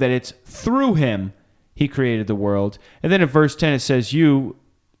 2 that it's through him he created the world. And then in verse 10 it says, you,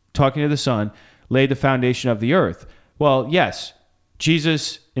 talking to the Son, laid the foundation of the earth. Well, yes,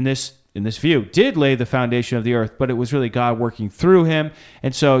 Jesus in this view did lay the foundation of the earth, but it was really God working through him.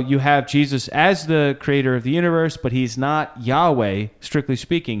 And so you have Jesus as the creator of the universe, but he's not Yahweh, strictly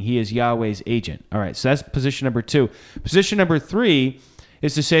speaking. He is Yahweh's agent. All right, so that's position number 2. Position number 3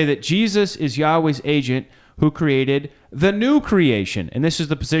 is to say that Jesus is Yahweh's agent who created the new creation. And this is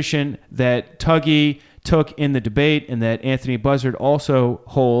the position that Tuggy took in the debate and that Anthony Buzzard also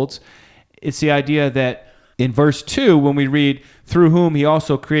holds. It's the idea that in verse 2, when we read, through whom he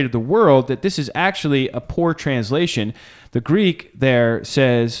also created the world, that this is actually a poor translation. The Greek there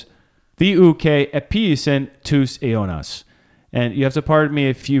says, theouke episen tous aeonas. And you have to pardon me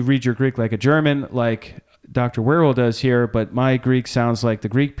if you read your Greek like a German, like Dr. Werrell does here, but my Greek sounds like the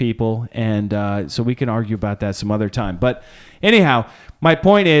Greek people, and so we can argue about that some other time. But anyhow, my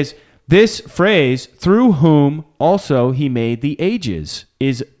point is, this phrase, through whom also he made the ages,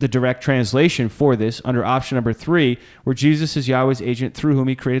 is the direct translation for this under option number 3, where Jesus is Yahweh's agent through whom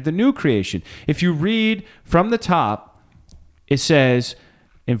he created the new creation. If you read from the top, it says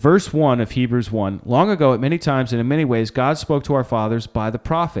in verse 1 of Hebrews 1, long ago at many times and in many ways God spoke to our fathers by the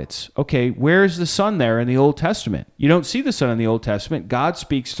prophets. Okay, where's the Son there in the Old Testament? You don't see the Son in the Old Testament. God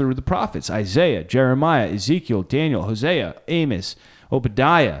speaks through the prophets, Isaiah, Jeremiah, Ezekiel, Daniel, Hosea, Amos,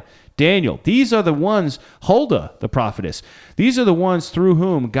 Obadiah, Daniel. These are the ones, Huldah, the prophetess. These are the ones through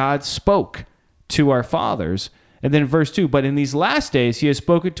whom God spoke to our fathers. And then verse 2, but in these last days he has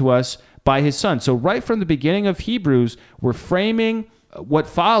spoken to us by his Son. So right from the beginning of Hebrews, we're framing what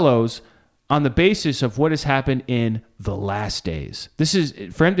follows on the basis of what has happened in the last days. This is,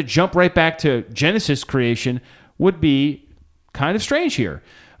 for him to jump right back to Genesis creation would be kind of strange here.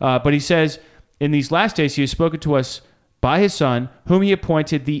 But he says, in these last days he has spoken to us by his Son, whom he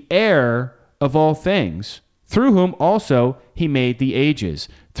appointed the heir of all things, through whom also he made the ages,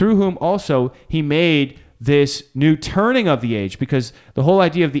 through whom also he made this new turning of the age, because the whole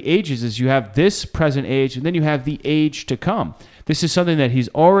idea of the ages is you have this present age and then you have the age to come. This is something that he's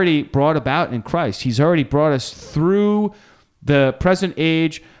already brought about in Christ. He's already brought us through the present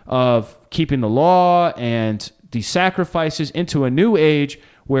age of keeping the law and the sacrifices into a new age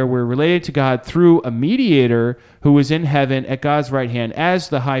where we're related to God through a mediator who is in heaven at God's right hand as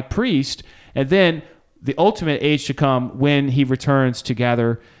the high priest, and then the ultimate age to come when he returns to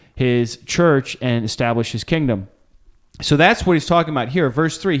gather his church and establish his kingdom. So that's what he's talking about here.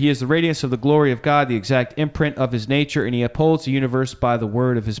 Verse 3, he is the radiance of the glory of God, the exact imprint of his nature, and he upholds the universe by the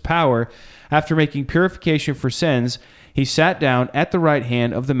word of his power. After making purification for sins, he sat down at the right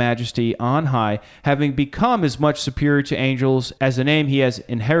hand of the majesty on high, having become as much superior to angels as the name he has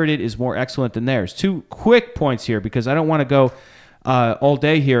inherited is more excellent than theirs. 2 quick points here, because I don't want to go all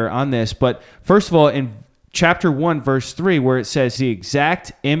day here on this. But first of all, in chapter 1, verse 3, where it says the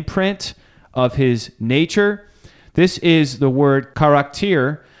exact imprint of his nature, this is the word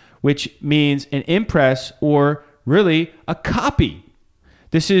charakter, which means an impress or really a copy.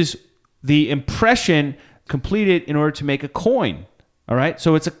 This is the impression completed in order to make a coin. All right,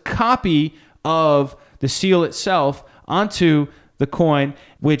 so it's a copy of the seal itself onto the coin,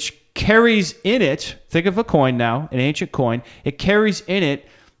 which carries in it, think of a coin now, an ancient coin, it carries in it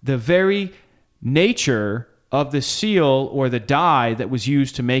the very nature of the seal or the die that was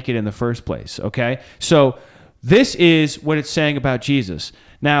used to make it in the first place. Okay, so this is what it's saying about Jesus.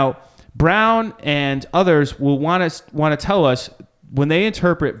 Now, Brown and others will want to tell us when they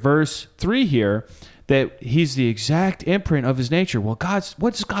interpret verse 3 here that he's the exact imprint of his nature. Well,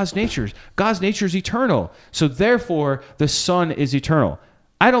 what's God's nature? God's nature is eternal. So therefore, the Son is eternal.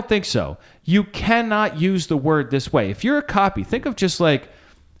 I don't think so. You cannot use the word this way. If you're a copy, think of just like,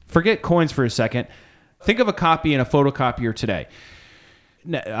 forget coins for a second. Think of a copy in a photocopier today.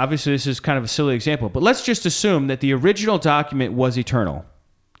 Now, obviously, this is kind of a silly example, but let's just assume that the original document was eternal.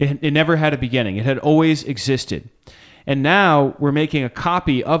 It never had a beginning. It had always existed. And now we're making a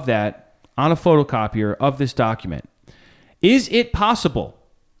copy of that on a photocopier of this document. Is it possible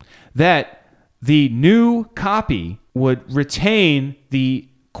that the new copy would retain the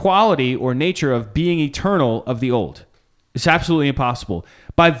quality or nature of being eternal of the old. It's absolutely impossible.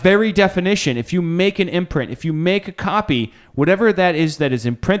 By very definition, if you make an imprint, if you make a copy, whatever that is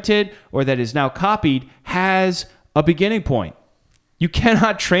imprinted or that is now copied has a beginning point. You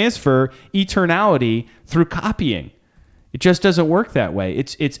cannot transfer eternality through copying. It just doesn't work that way.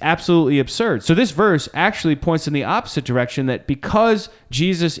 It's absolutely absurd. So this verse actually points in the opposite direction, that because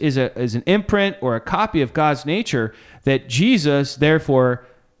Jesus is an imprint or a copy of God's nature, that Jesus therefore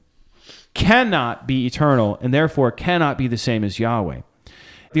cannot be eternal and therefore cannot be the same as Yahweh.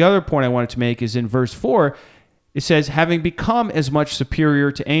 The other point I wanted to make is in verse 4, it says, having become as much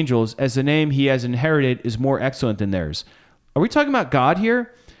superior to angels as the name he has inherited is more excellent than theirs. Are we talking about God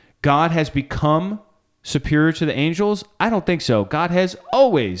here? God has become superior to the angels? I don't think so. God has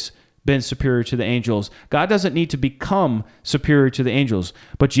always been superior to the angels. God doesn't need to become superior to the angels,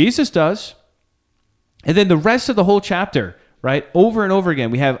 but Jesus does. And then the rest of the whole chapter, right? Over and over again,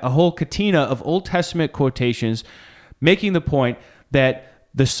 we have a whole catena of Old Testament quotations making the point that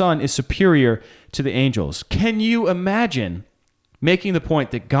the Son is superior to the angels. Can you imagine making the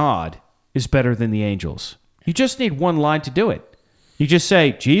point that God is better than the angels? You just need one line to do it. You just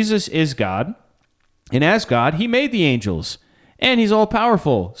say, Jesus is God, and as God, he made the angels, and he's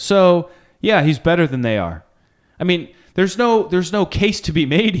all-powerful. So, yeah, he's better than they are. I mean, there's no case to be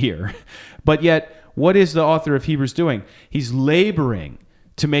made here. But yet, what is the author of Hebrews doing? He's laboring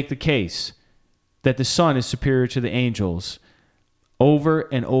to make the case that the Son is superior to the angels over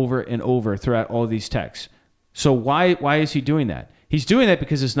and over and over throughout all these texts. So why is he doing that? He's doing that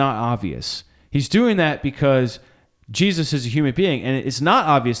because it's not obvious. He's doing that because Jesus is a human being, and it's not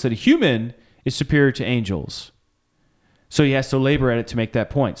obvious that a human is superior to angels. So he has to labor at it to make that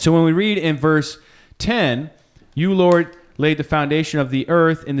point. So when we read in verse 10, you, Lord, laid the foundation of the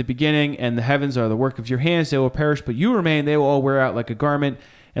earth in the beginning, and the heavens are the work of your hands. They will perish, but you remain. They will all wear out like a garment,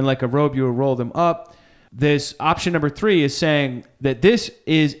 and like a robe you will roll them up. This option number 3 is saying that this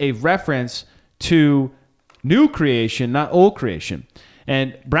is a reference to new creation, not old creation.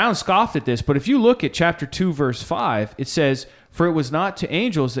 And Brown scoffed at this, but if you look at chapter 2, verse 5, it says, for it was not to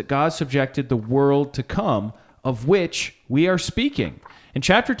angels that God subjected the world to come, of which we are speaking. And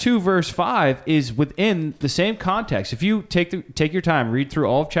chapter 2, verse 5 is within the same context. If you take your time, read through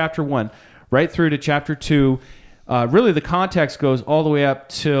all of chapter 1, right through to chapter 2, really the context goes all the way up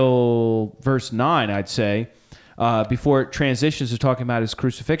till verse 9, I'd say, before it transitions to talking about his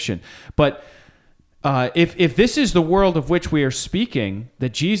crucifixion. But if this is the world of which we are speaking,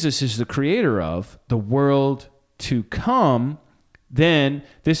 that Jesus is the creator of, the world to come, then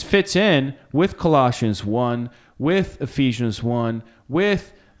this fits in with Colossians 1, with Ephesians 1,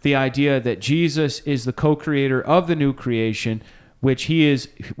 with the idea that Jesus is the co-creator of the new creation, which he is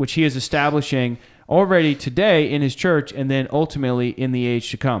establishing already today in his church and then ultimately in the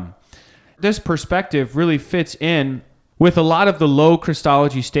age to come. This perspective really fits in with a lot of the low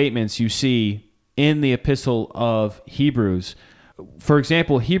Christology statements you see in the epistle of Hebrews. For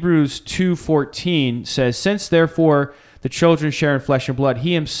example, Hebrews 2:14 says, since therefore the children share in flesh and blood,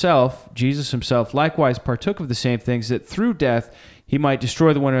 he himself, Jesus himself, likewise partook of the same things, that through death he might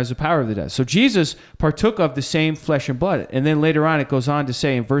destroy the one who has the power of the death. So Jesus partook of the same flesh and blood. And then later on it goes on to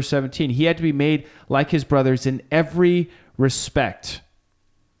say in verse 17, he had to be made like his brothers in every respect,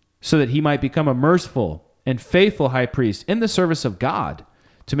 so that he might become a merciful and faithful high priest in the service of God,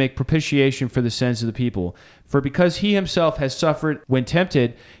 to make propitiation for the sins of the people. For because he himself has suffered when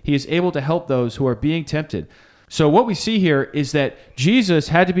tempted, he is able to help those who are being tempted. So what we see here is that Jesus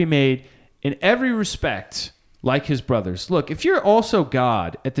had to be made in every respect like his brothers. Look, if you're also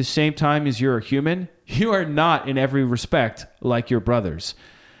God at the same time as you're a human, you are not in every respect like your brothers.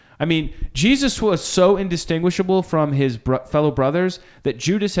 I mean, Jesus was so indistinguishable from his fellow brothers that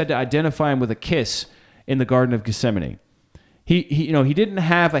Judas had to identify him with a kiss in the Garden of Gethsemane. He didn't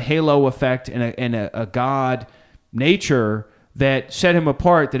have a halo effect and a God nature that set him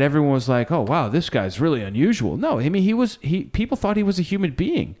apart, that everyone was like, oh, wow, this guy's really unusual. No, I mean, people thought he was a human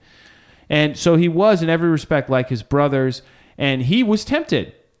being. And so he was in every respect like his brothers, and he was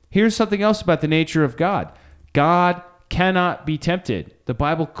tempted. Here's something else about the nature of God. God cannot be tempted. The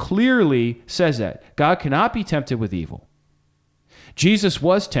Bible clearly says that. God cannot be tempted with evil. Jesus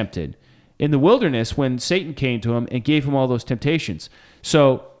was tempted in the wilderness when Satan came to him and gave him all those temptations.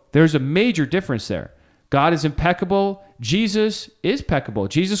 So there's a major difference there. God is impeccable. Jesus is peccable.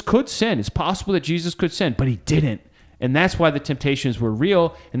 Jesus could sin. It's possible that Jesus could sin, but he didn't. And that's why the temptations were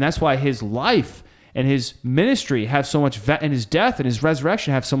real, and that's why his life and his ministry have so much, and his death and his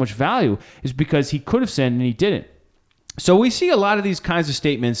resurrection have so much value, is because he could have sinned and he didn't. So we see a lot of these kinds of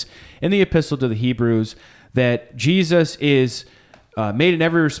statements in the epistle to the Hebrews that Jesus is made in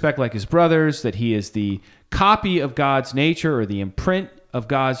every respect like his brothers, that he is the copy of God's nature, or the imprint of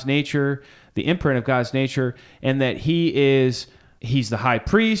God's nature, and that he's the high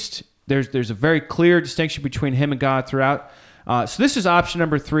priest. There's a very clear distinction between him and God throughout. So this is option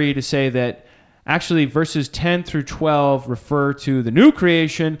number 3, to say that actually verses 10 through 12 refer to the new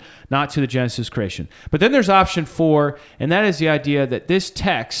creation, not to the Genesis creation. But then there's option 4, and that is the idea that this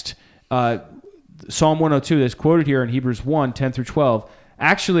text, Psalm 102, that's quoted here in Hebrews 1, 10 through 12,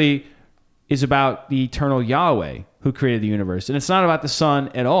 actually is about the eternal Yahweh who created the universe. And it's not about the Son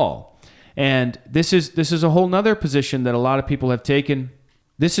at all. And this is a whole nother position that a lot of people have taken.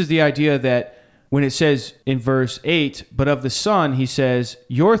 This is the idea that when it says in verse 8, but of the Son, he says,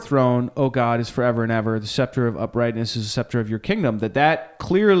 your throne, O God, is forever and ever. The scepter of uprightness is the scepter of your kingdom. That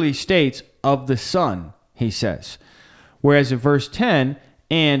clearly states of the Son, he says. Whereas in verse 10,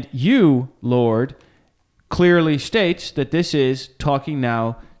 and you, Lord, clearly states that this is talking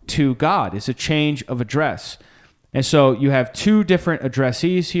now to God. It's a change of address. And so you have 2 different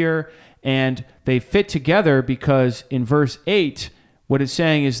addressees here, and they fit together because in verse 8, what it's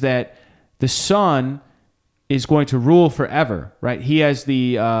saying is that the Son is going to rule forever, right? He has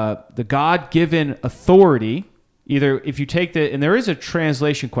the God-given authority. Either if you take and there is a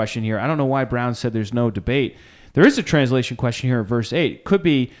translation question here. I don't know why Brown said there's no debate. There is a translation question here in verse 8. It could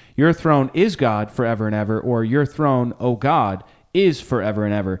be, your throne is God forever and ever, or your throne, O God, is forever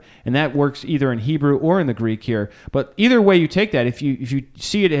and ever. And that works either in Hebrew or in the Greek here. But either way you take that, if you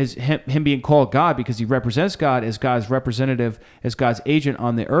see it as him being called God because he represents God as God's representative, as God's agent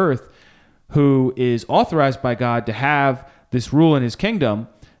on the earth, who is authorized by God to have this rule in his kingdom,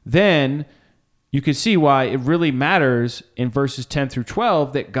 then you can see why it really matters in verses 10 through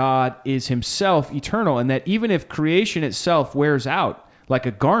 12 that God is himself eternal, and that even if creation itself wears out like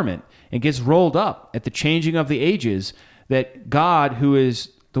a garment and gets rolled up at the changing of the ages, that God, who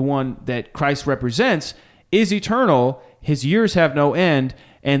is the one that Christ represents, is eternal. His years have no end,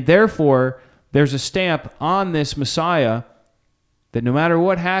 and therefore there's a stamp on this Messiah that no matter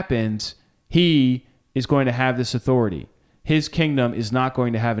what happens, he is going to have this authority. His kingdom is not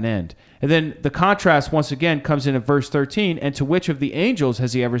going to have an end. And then the contrast once again comes in verse 13, and to which of the angels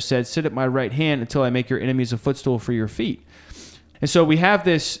has he ever said, sit at my right hand until I make your enemies a footstool for your feet? And so we have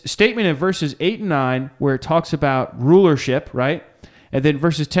this statement in verses 8 and 9 where it talks about rulership, right? And then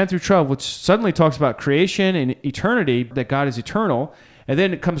verses 10 through 12, which suddenly talks about creation and eternity, that God is eternal. And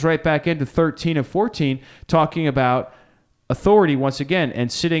then it comes right back into 13 and 14 talking about authority once again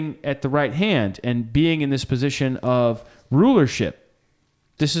and sitting at the right hand and being in this position of rulership.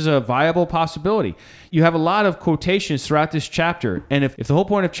 This is a viable possibility. You have a lot of quotations throughout this chapter, and if the whole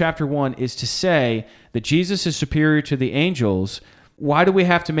point of chapter 1 is to say that Jesus is superior to the angels, why do we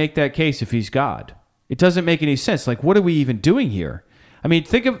have to make that case if he's God? It doesn't make any sense. Like, what are we even doing here? I mean,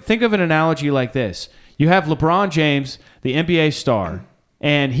 think of an analogy like this. You have LeBron James, the NBA star,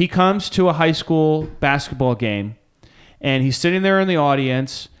 and he comes to a high school basketball game, and he's sitting there in the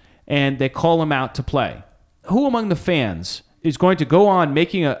audience, and they call him out to play. Who among the fans is going to go on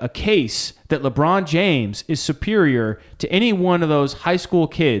making a case that LeBron James is superior to any one of those high school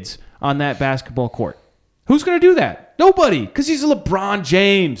kids on that basketball court? Who's going to do that? Nobody, because he's LeBron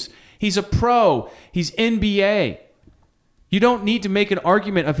James. He's a pro. He's NBA. You don't need to make an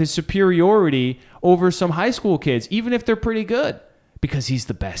argument of his superiority over some high school kids, even if they're pretty good, because he's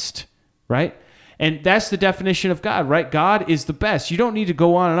the best, right? And that's the definition of God, right? God is the best. You don't need to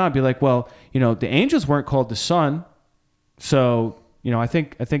go on and on and be like, well, the angels weren't called the Son, so, I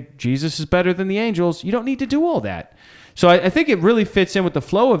think Jesus is better than the angels. You don't need to do all that. So I think it really fits in with the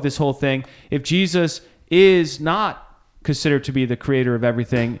flow of this whole thing. If Jesus is not considered to be the creator of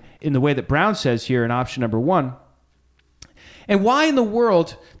everything in the way that Brown says here in option number 1. And why in the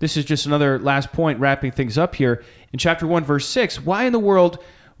world, this is just another last point wrapping things up here, in chapter 1, verse 6, why in the world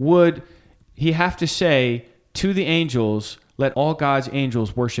would he have to say to the angels, let all God's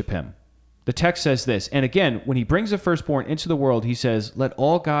angels worship him? The text says this, and again, when he brings the firstborn into the world, he says, let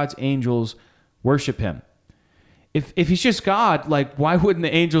all God's angels worship him. If he's just God, like, why wouldn't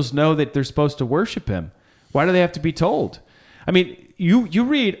the angels know that they're supposed to worship him? Why do they have to be told? I mean, you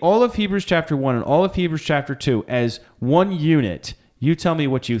read all of Hebrews chapter 1 and all of Hebrews chapter 2 as one unit. You tell me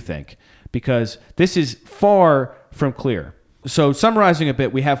what you think, because this is far from clear. So summarizing a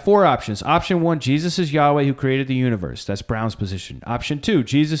bit, we have 4 options. Option 1, Jesus is Yahweh who created the universe. That's Brown's position. Option 2,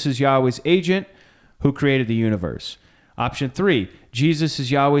 Jesus is Yahweh's agent who created the universe. Option 3, Jesus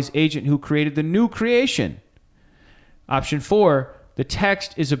is Yahweh's agent who created the new creation. Option 4, the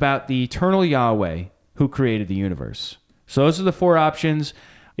text is about the eternal Yahweh who created the universe. So those are the 4 options.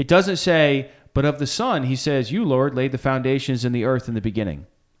 It doesn't say, But of the Son, he says, you, Lord, laid the foundations in the earth in the beginning.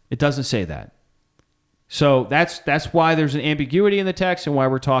 It doesn't say that. So that's why there's an ambiguity in the text and why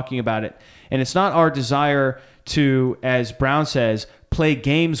we're talking about it. And it's not our desire to, as Brown says, play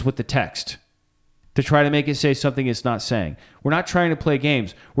games with the text to try to make it say something it's not saying. We're not trying to play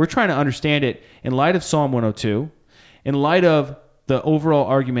games. We're trying to understand it in light of Psalm 102, in light of the overall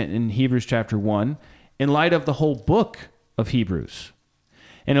argument in Hebrews chapter 1, in light of the whole book of Hebrews,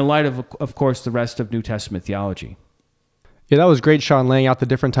 and in light of course, the rest of New Testament theology. Yeah, that was great, Sean, laying out the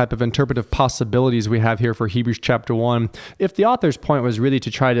different type of interpretive possibilities we have here for Hebrews chapter 1. If the author's point was really to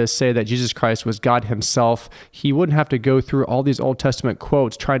try to say that Jesus Christ was God himself, he wouldn't have to go through all these Old Testament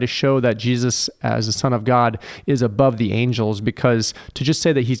quotes trying to show that Jesus, as the Son of God, is above the angels, because to just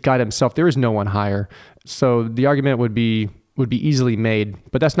say that he's God himself, there is no one higher. So the argument would be easily made,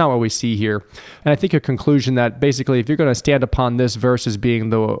 but that's not what we see here. And I think a conclusion that basically if you're going to stand upon this verse as being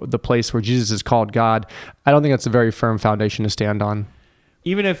the place where Jesus is called God, I don't think that's a very firm foundation to stand on.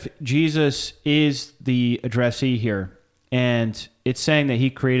 Even if Jesus is the addressee here, and it's saying that he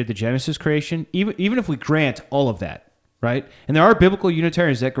created the Genesis creation, even if we grant all of that, right? And there are biblical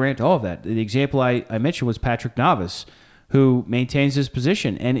Unitarians that grant all of that. The example I mentioned was Patrick Navis, who maintains his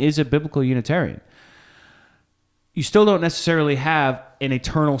position and is a biblical Unitarian. You still don't necessarily have an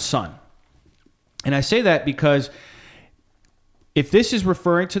eternal Son. And I say that because if this is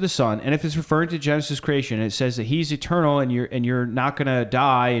referring to the Son, and if it's referring to Genesis creation, and it says that he's eternal and you're not going to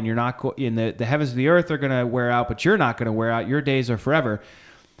die, and you're not in the heavens of the earth are going to wear out, but you're not going to wear out, your days are forever.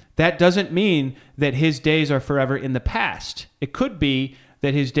 That doesn't mean that his days are forever in the past. It could be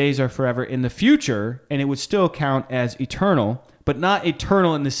that his days are forever in the future, and it would still count as eternal, but not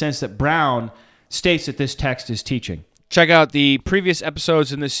eternal in the sense that Brown states that this text is teaching. Check out the previous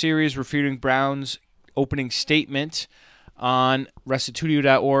episodes in this series refuting Brown's opening statement on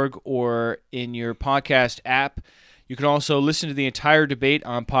restitutio.org or in your podcast app. You can also listen to the entire debate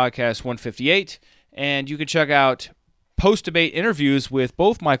on podcast 158, and you can check out post-debate interviews with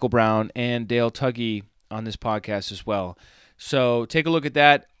both Michael Brown and Dale Tuggy on this podcast as well. So take a look at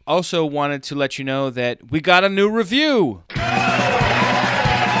that. Also wanted to let you know that we got a new review.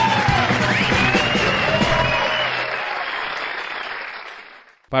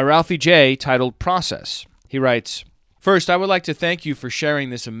 By Ralphie J., titled Process. He writes, "First, I would like to thank you for sharing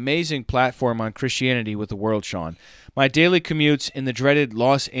this amazing platform on Christianity with the world, Sean. My daily commutes in the dreaded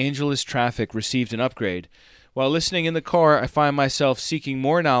Los Angeles traffic received an upgrade. While listening in the car, I find myself seeking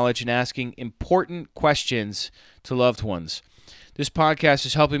more knowledge and asking important questions to loved ones. This podcast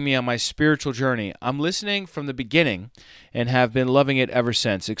is helping me on my spiritual journey. I'm listening from the beginning and have been loving it ever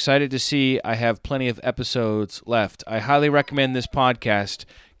since. Excited to see I have plenty of episodes left. I highly recommend this podcast.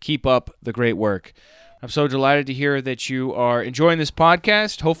 Keep up the great work." I'm so delighted to hear that you are enjoying this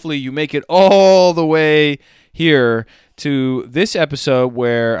podcast. Hopefully you make it all the way here to this episode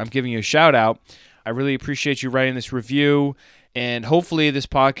where I'm giving you a shout out. I really appreciate you writing this review, and hopefully this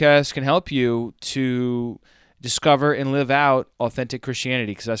podcast can help you to discover and live out authentic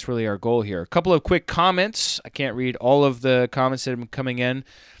Christianity, because that's really our goal here. A couple of quick comments. I can't read all of the comments that have been coming in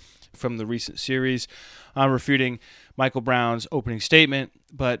from the recent series on refuting Michael Brown's opening statement.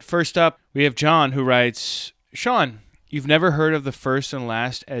 But first up, we have John, who writes, "Sean, you've never heard of the first and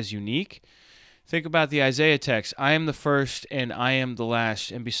last as unique? Think about the Isaiah text. I am the first and I am the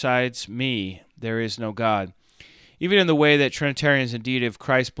last, and besides me, there is no God. Even in the way that Trinitarians, indeed of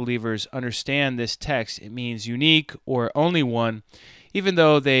Christ believers, understand this text, it means unique or only one, even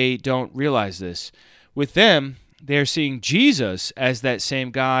though they don't realize this. With them, they are seeing Jesus as that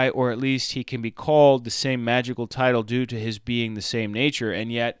same guy, or at least he can be called the same magical title due to his being the same nature,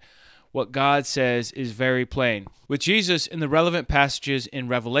 and yet what God says is very plain. With Jesus, in the relevant passages in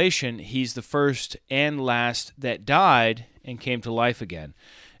Revelation, he's the first and last that died and came to life again.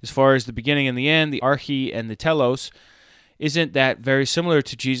 As far as the beginning and the end, the arche and the telos, isn't that very similar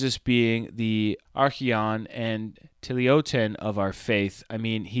to Jesus being the archeon and teleoten of our faith? I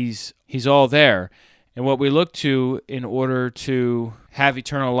mean, he's all there, and what we look to in order to have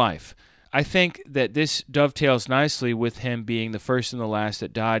eternal life. I think that this dovetails nicely with him being the first and the last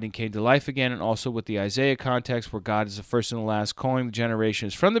that died and came to life again, and also with the Isaiah context where God is the first and the last, calling the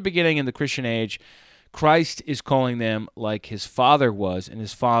generations from the beginning in the Christian age. Christ is calling them like his Father was, and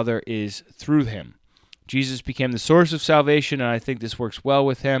his Father is through him. Jesus became the source of salvation, and I think this works well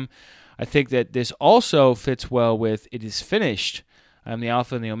with him. I think that this also fits well with "it is finished. I am the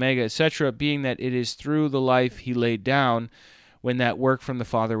Alpha and the Omega," etc., being that it is through the life he laid down when that work from the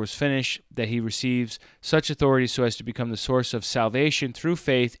Father was finished that he receives such authority so as to become the source of salvation through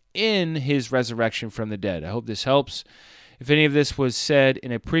faith in his resurrection from the dead. I hope this helps. If any of this was said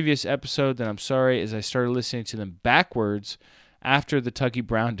in a previous episode, then I'm sorry, as I started listening to them backwards after the Tuggy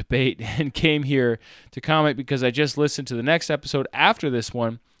Brown debate and came here to comment because I just listened to the next episode after this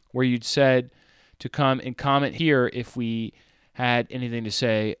one where you'd said to come and comment here if we had anything to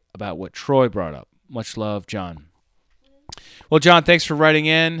say about what Troy brought up. Much love, John. Well, John, thanks for writing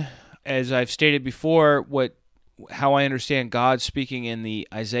in. As I've stated before, how I understand God speaking in the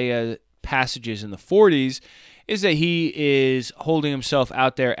Isaiah passages in the 40s is that he is holding himself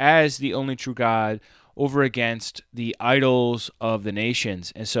out there as the only true God over against the idols of the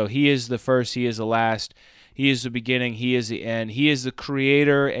nations. And so he is the first, he is the last, he is the beginning, he is the end, he is the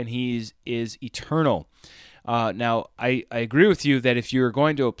creator, and he is eternal. Now, I agree with you that if you're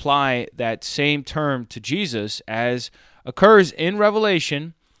going to apply that same term to Jesus as occurs in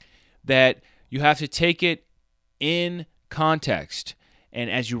Revelation, that you have to take it in context. And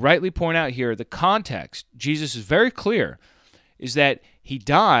as you rightly point out here, the context, Jesus is very clear, is that he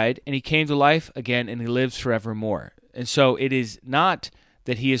died and he came to life again and he lives forevermore. And so it is not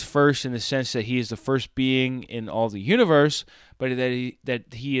that he is first in the sense that he is the first being in all the universe, but that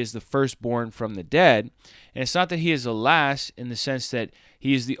he is the firstborn from the dead. And it's not that he is the last in the sense that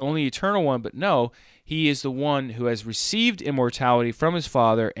he is the only eternal one, but no, he is the one who has received immortality from his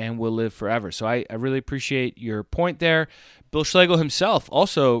Father and will live forever. So I really appreciate your point there. Bill Schlegel himself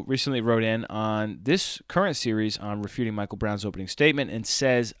also recently wrote in on this current series on refuting Michael Brown's opening statement and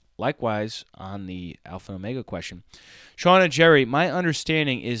says, likewise, on the Alpha and Omega question, Sean and Jerry, my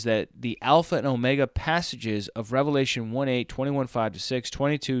understanding is that the Alpha and Omega passages of Revelation 1:8, 21:5-6,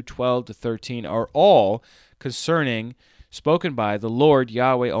 22:12-13 are all concerning, spoken by the Lord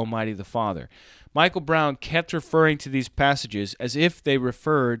Yahweh Almighty the Father. Michael Brown kept referring to these passages as if they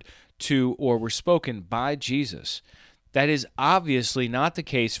referred to or were spoken by Jesus. That is obviously not the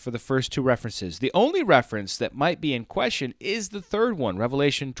case for the first two references. The only reference that might be in question is the third one,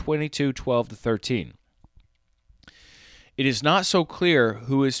 Revelation 22:12-13. It is not so clear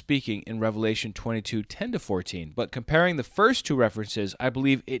who is speaking in Revelation 22:10-14, but comparing the first two references, I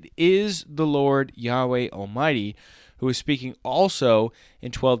believe it is the Lord Yahweh Almighty who is speaking also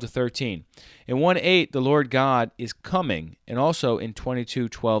in 12-13. In 1:8, the Lord God is coming, and also in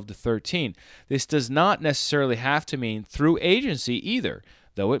 22:12-13. This does not necessarily have to mean through agency either,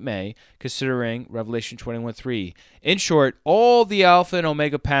 though it may, considering Revelation 21:3. In short, all the Alpha and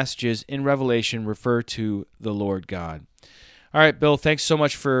Omega passages in Revelation refer to the Lord God. All right, Bill, thanks so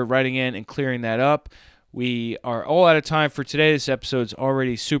much for writing in and clearing that up. We are all out of time for today. This episode's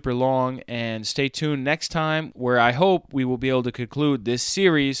already super long, and stay tuned next time where I hope we will be able to conclude this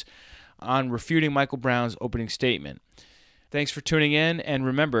series on refuting Michael Brown's opening statement. Thanks for tuning in, and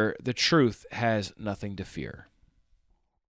remember, the truth has nothing to fear.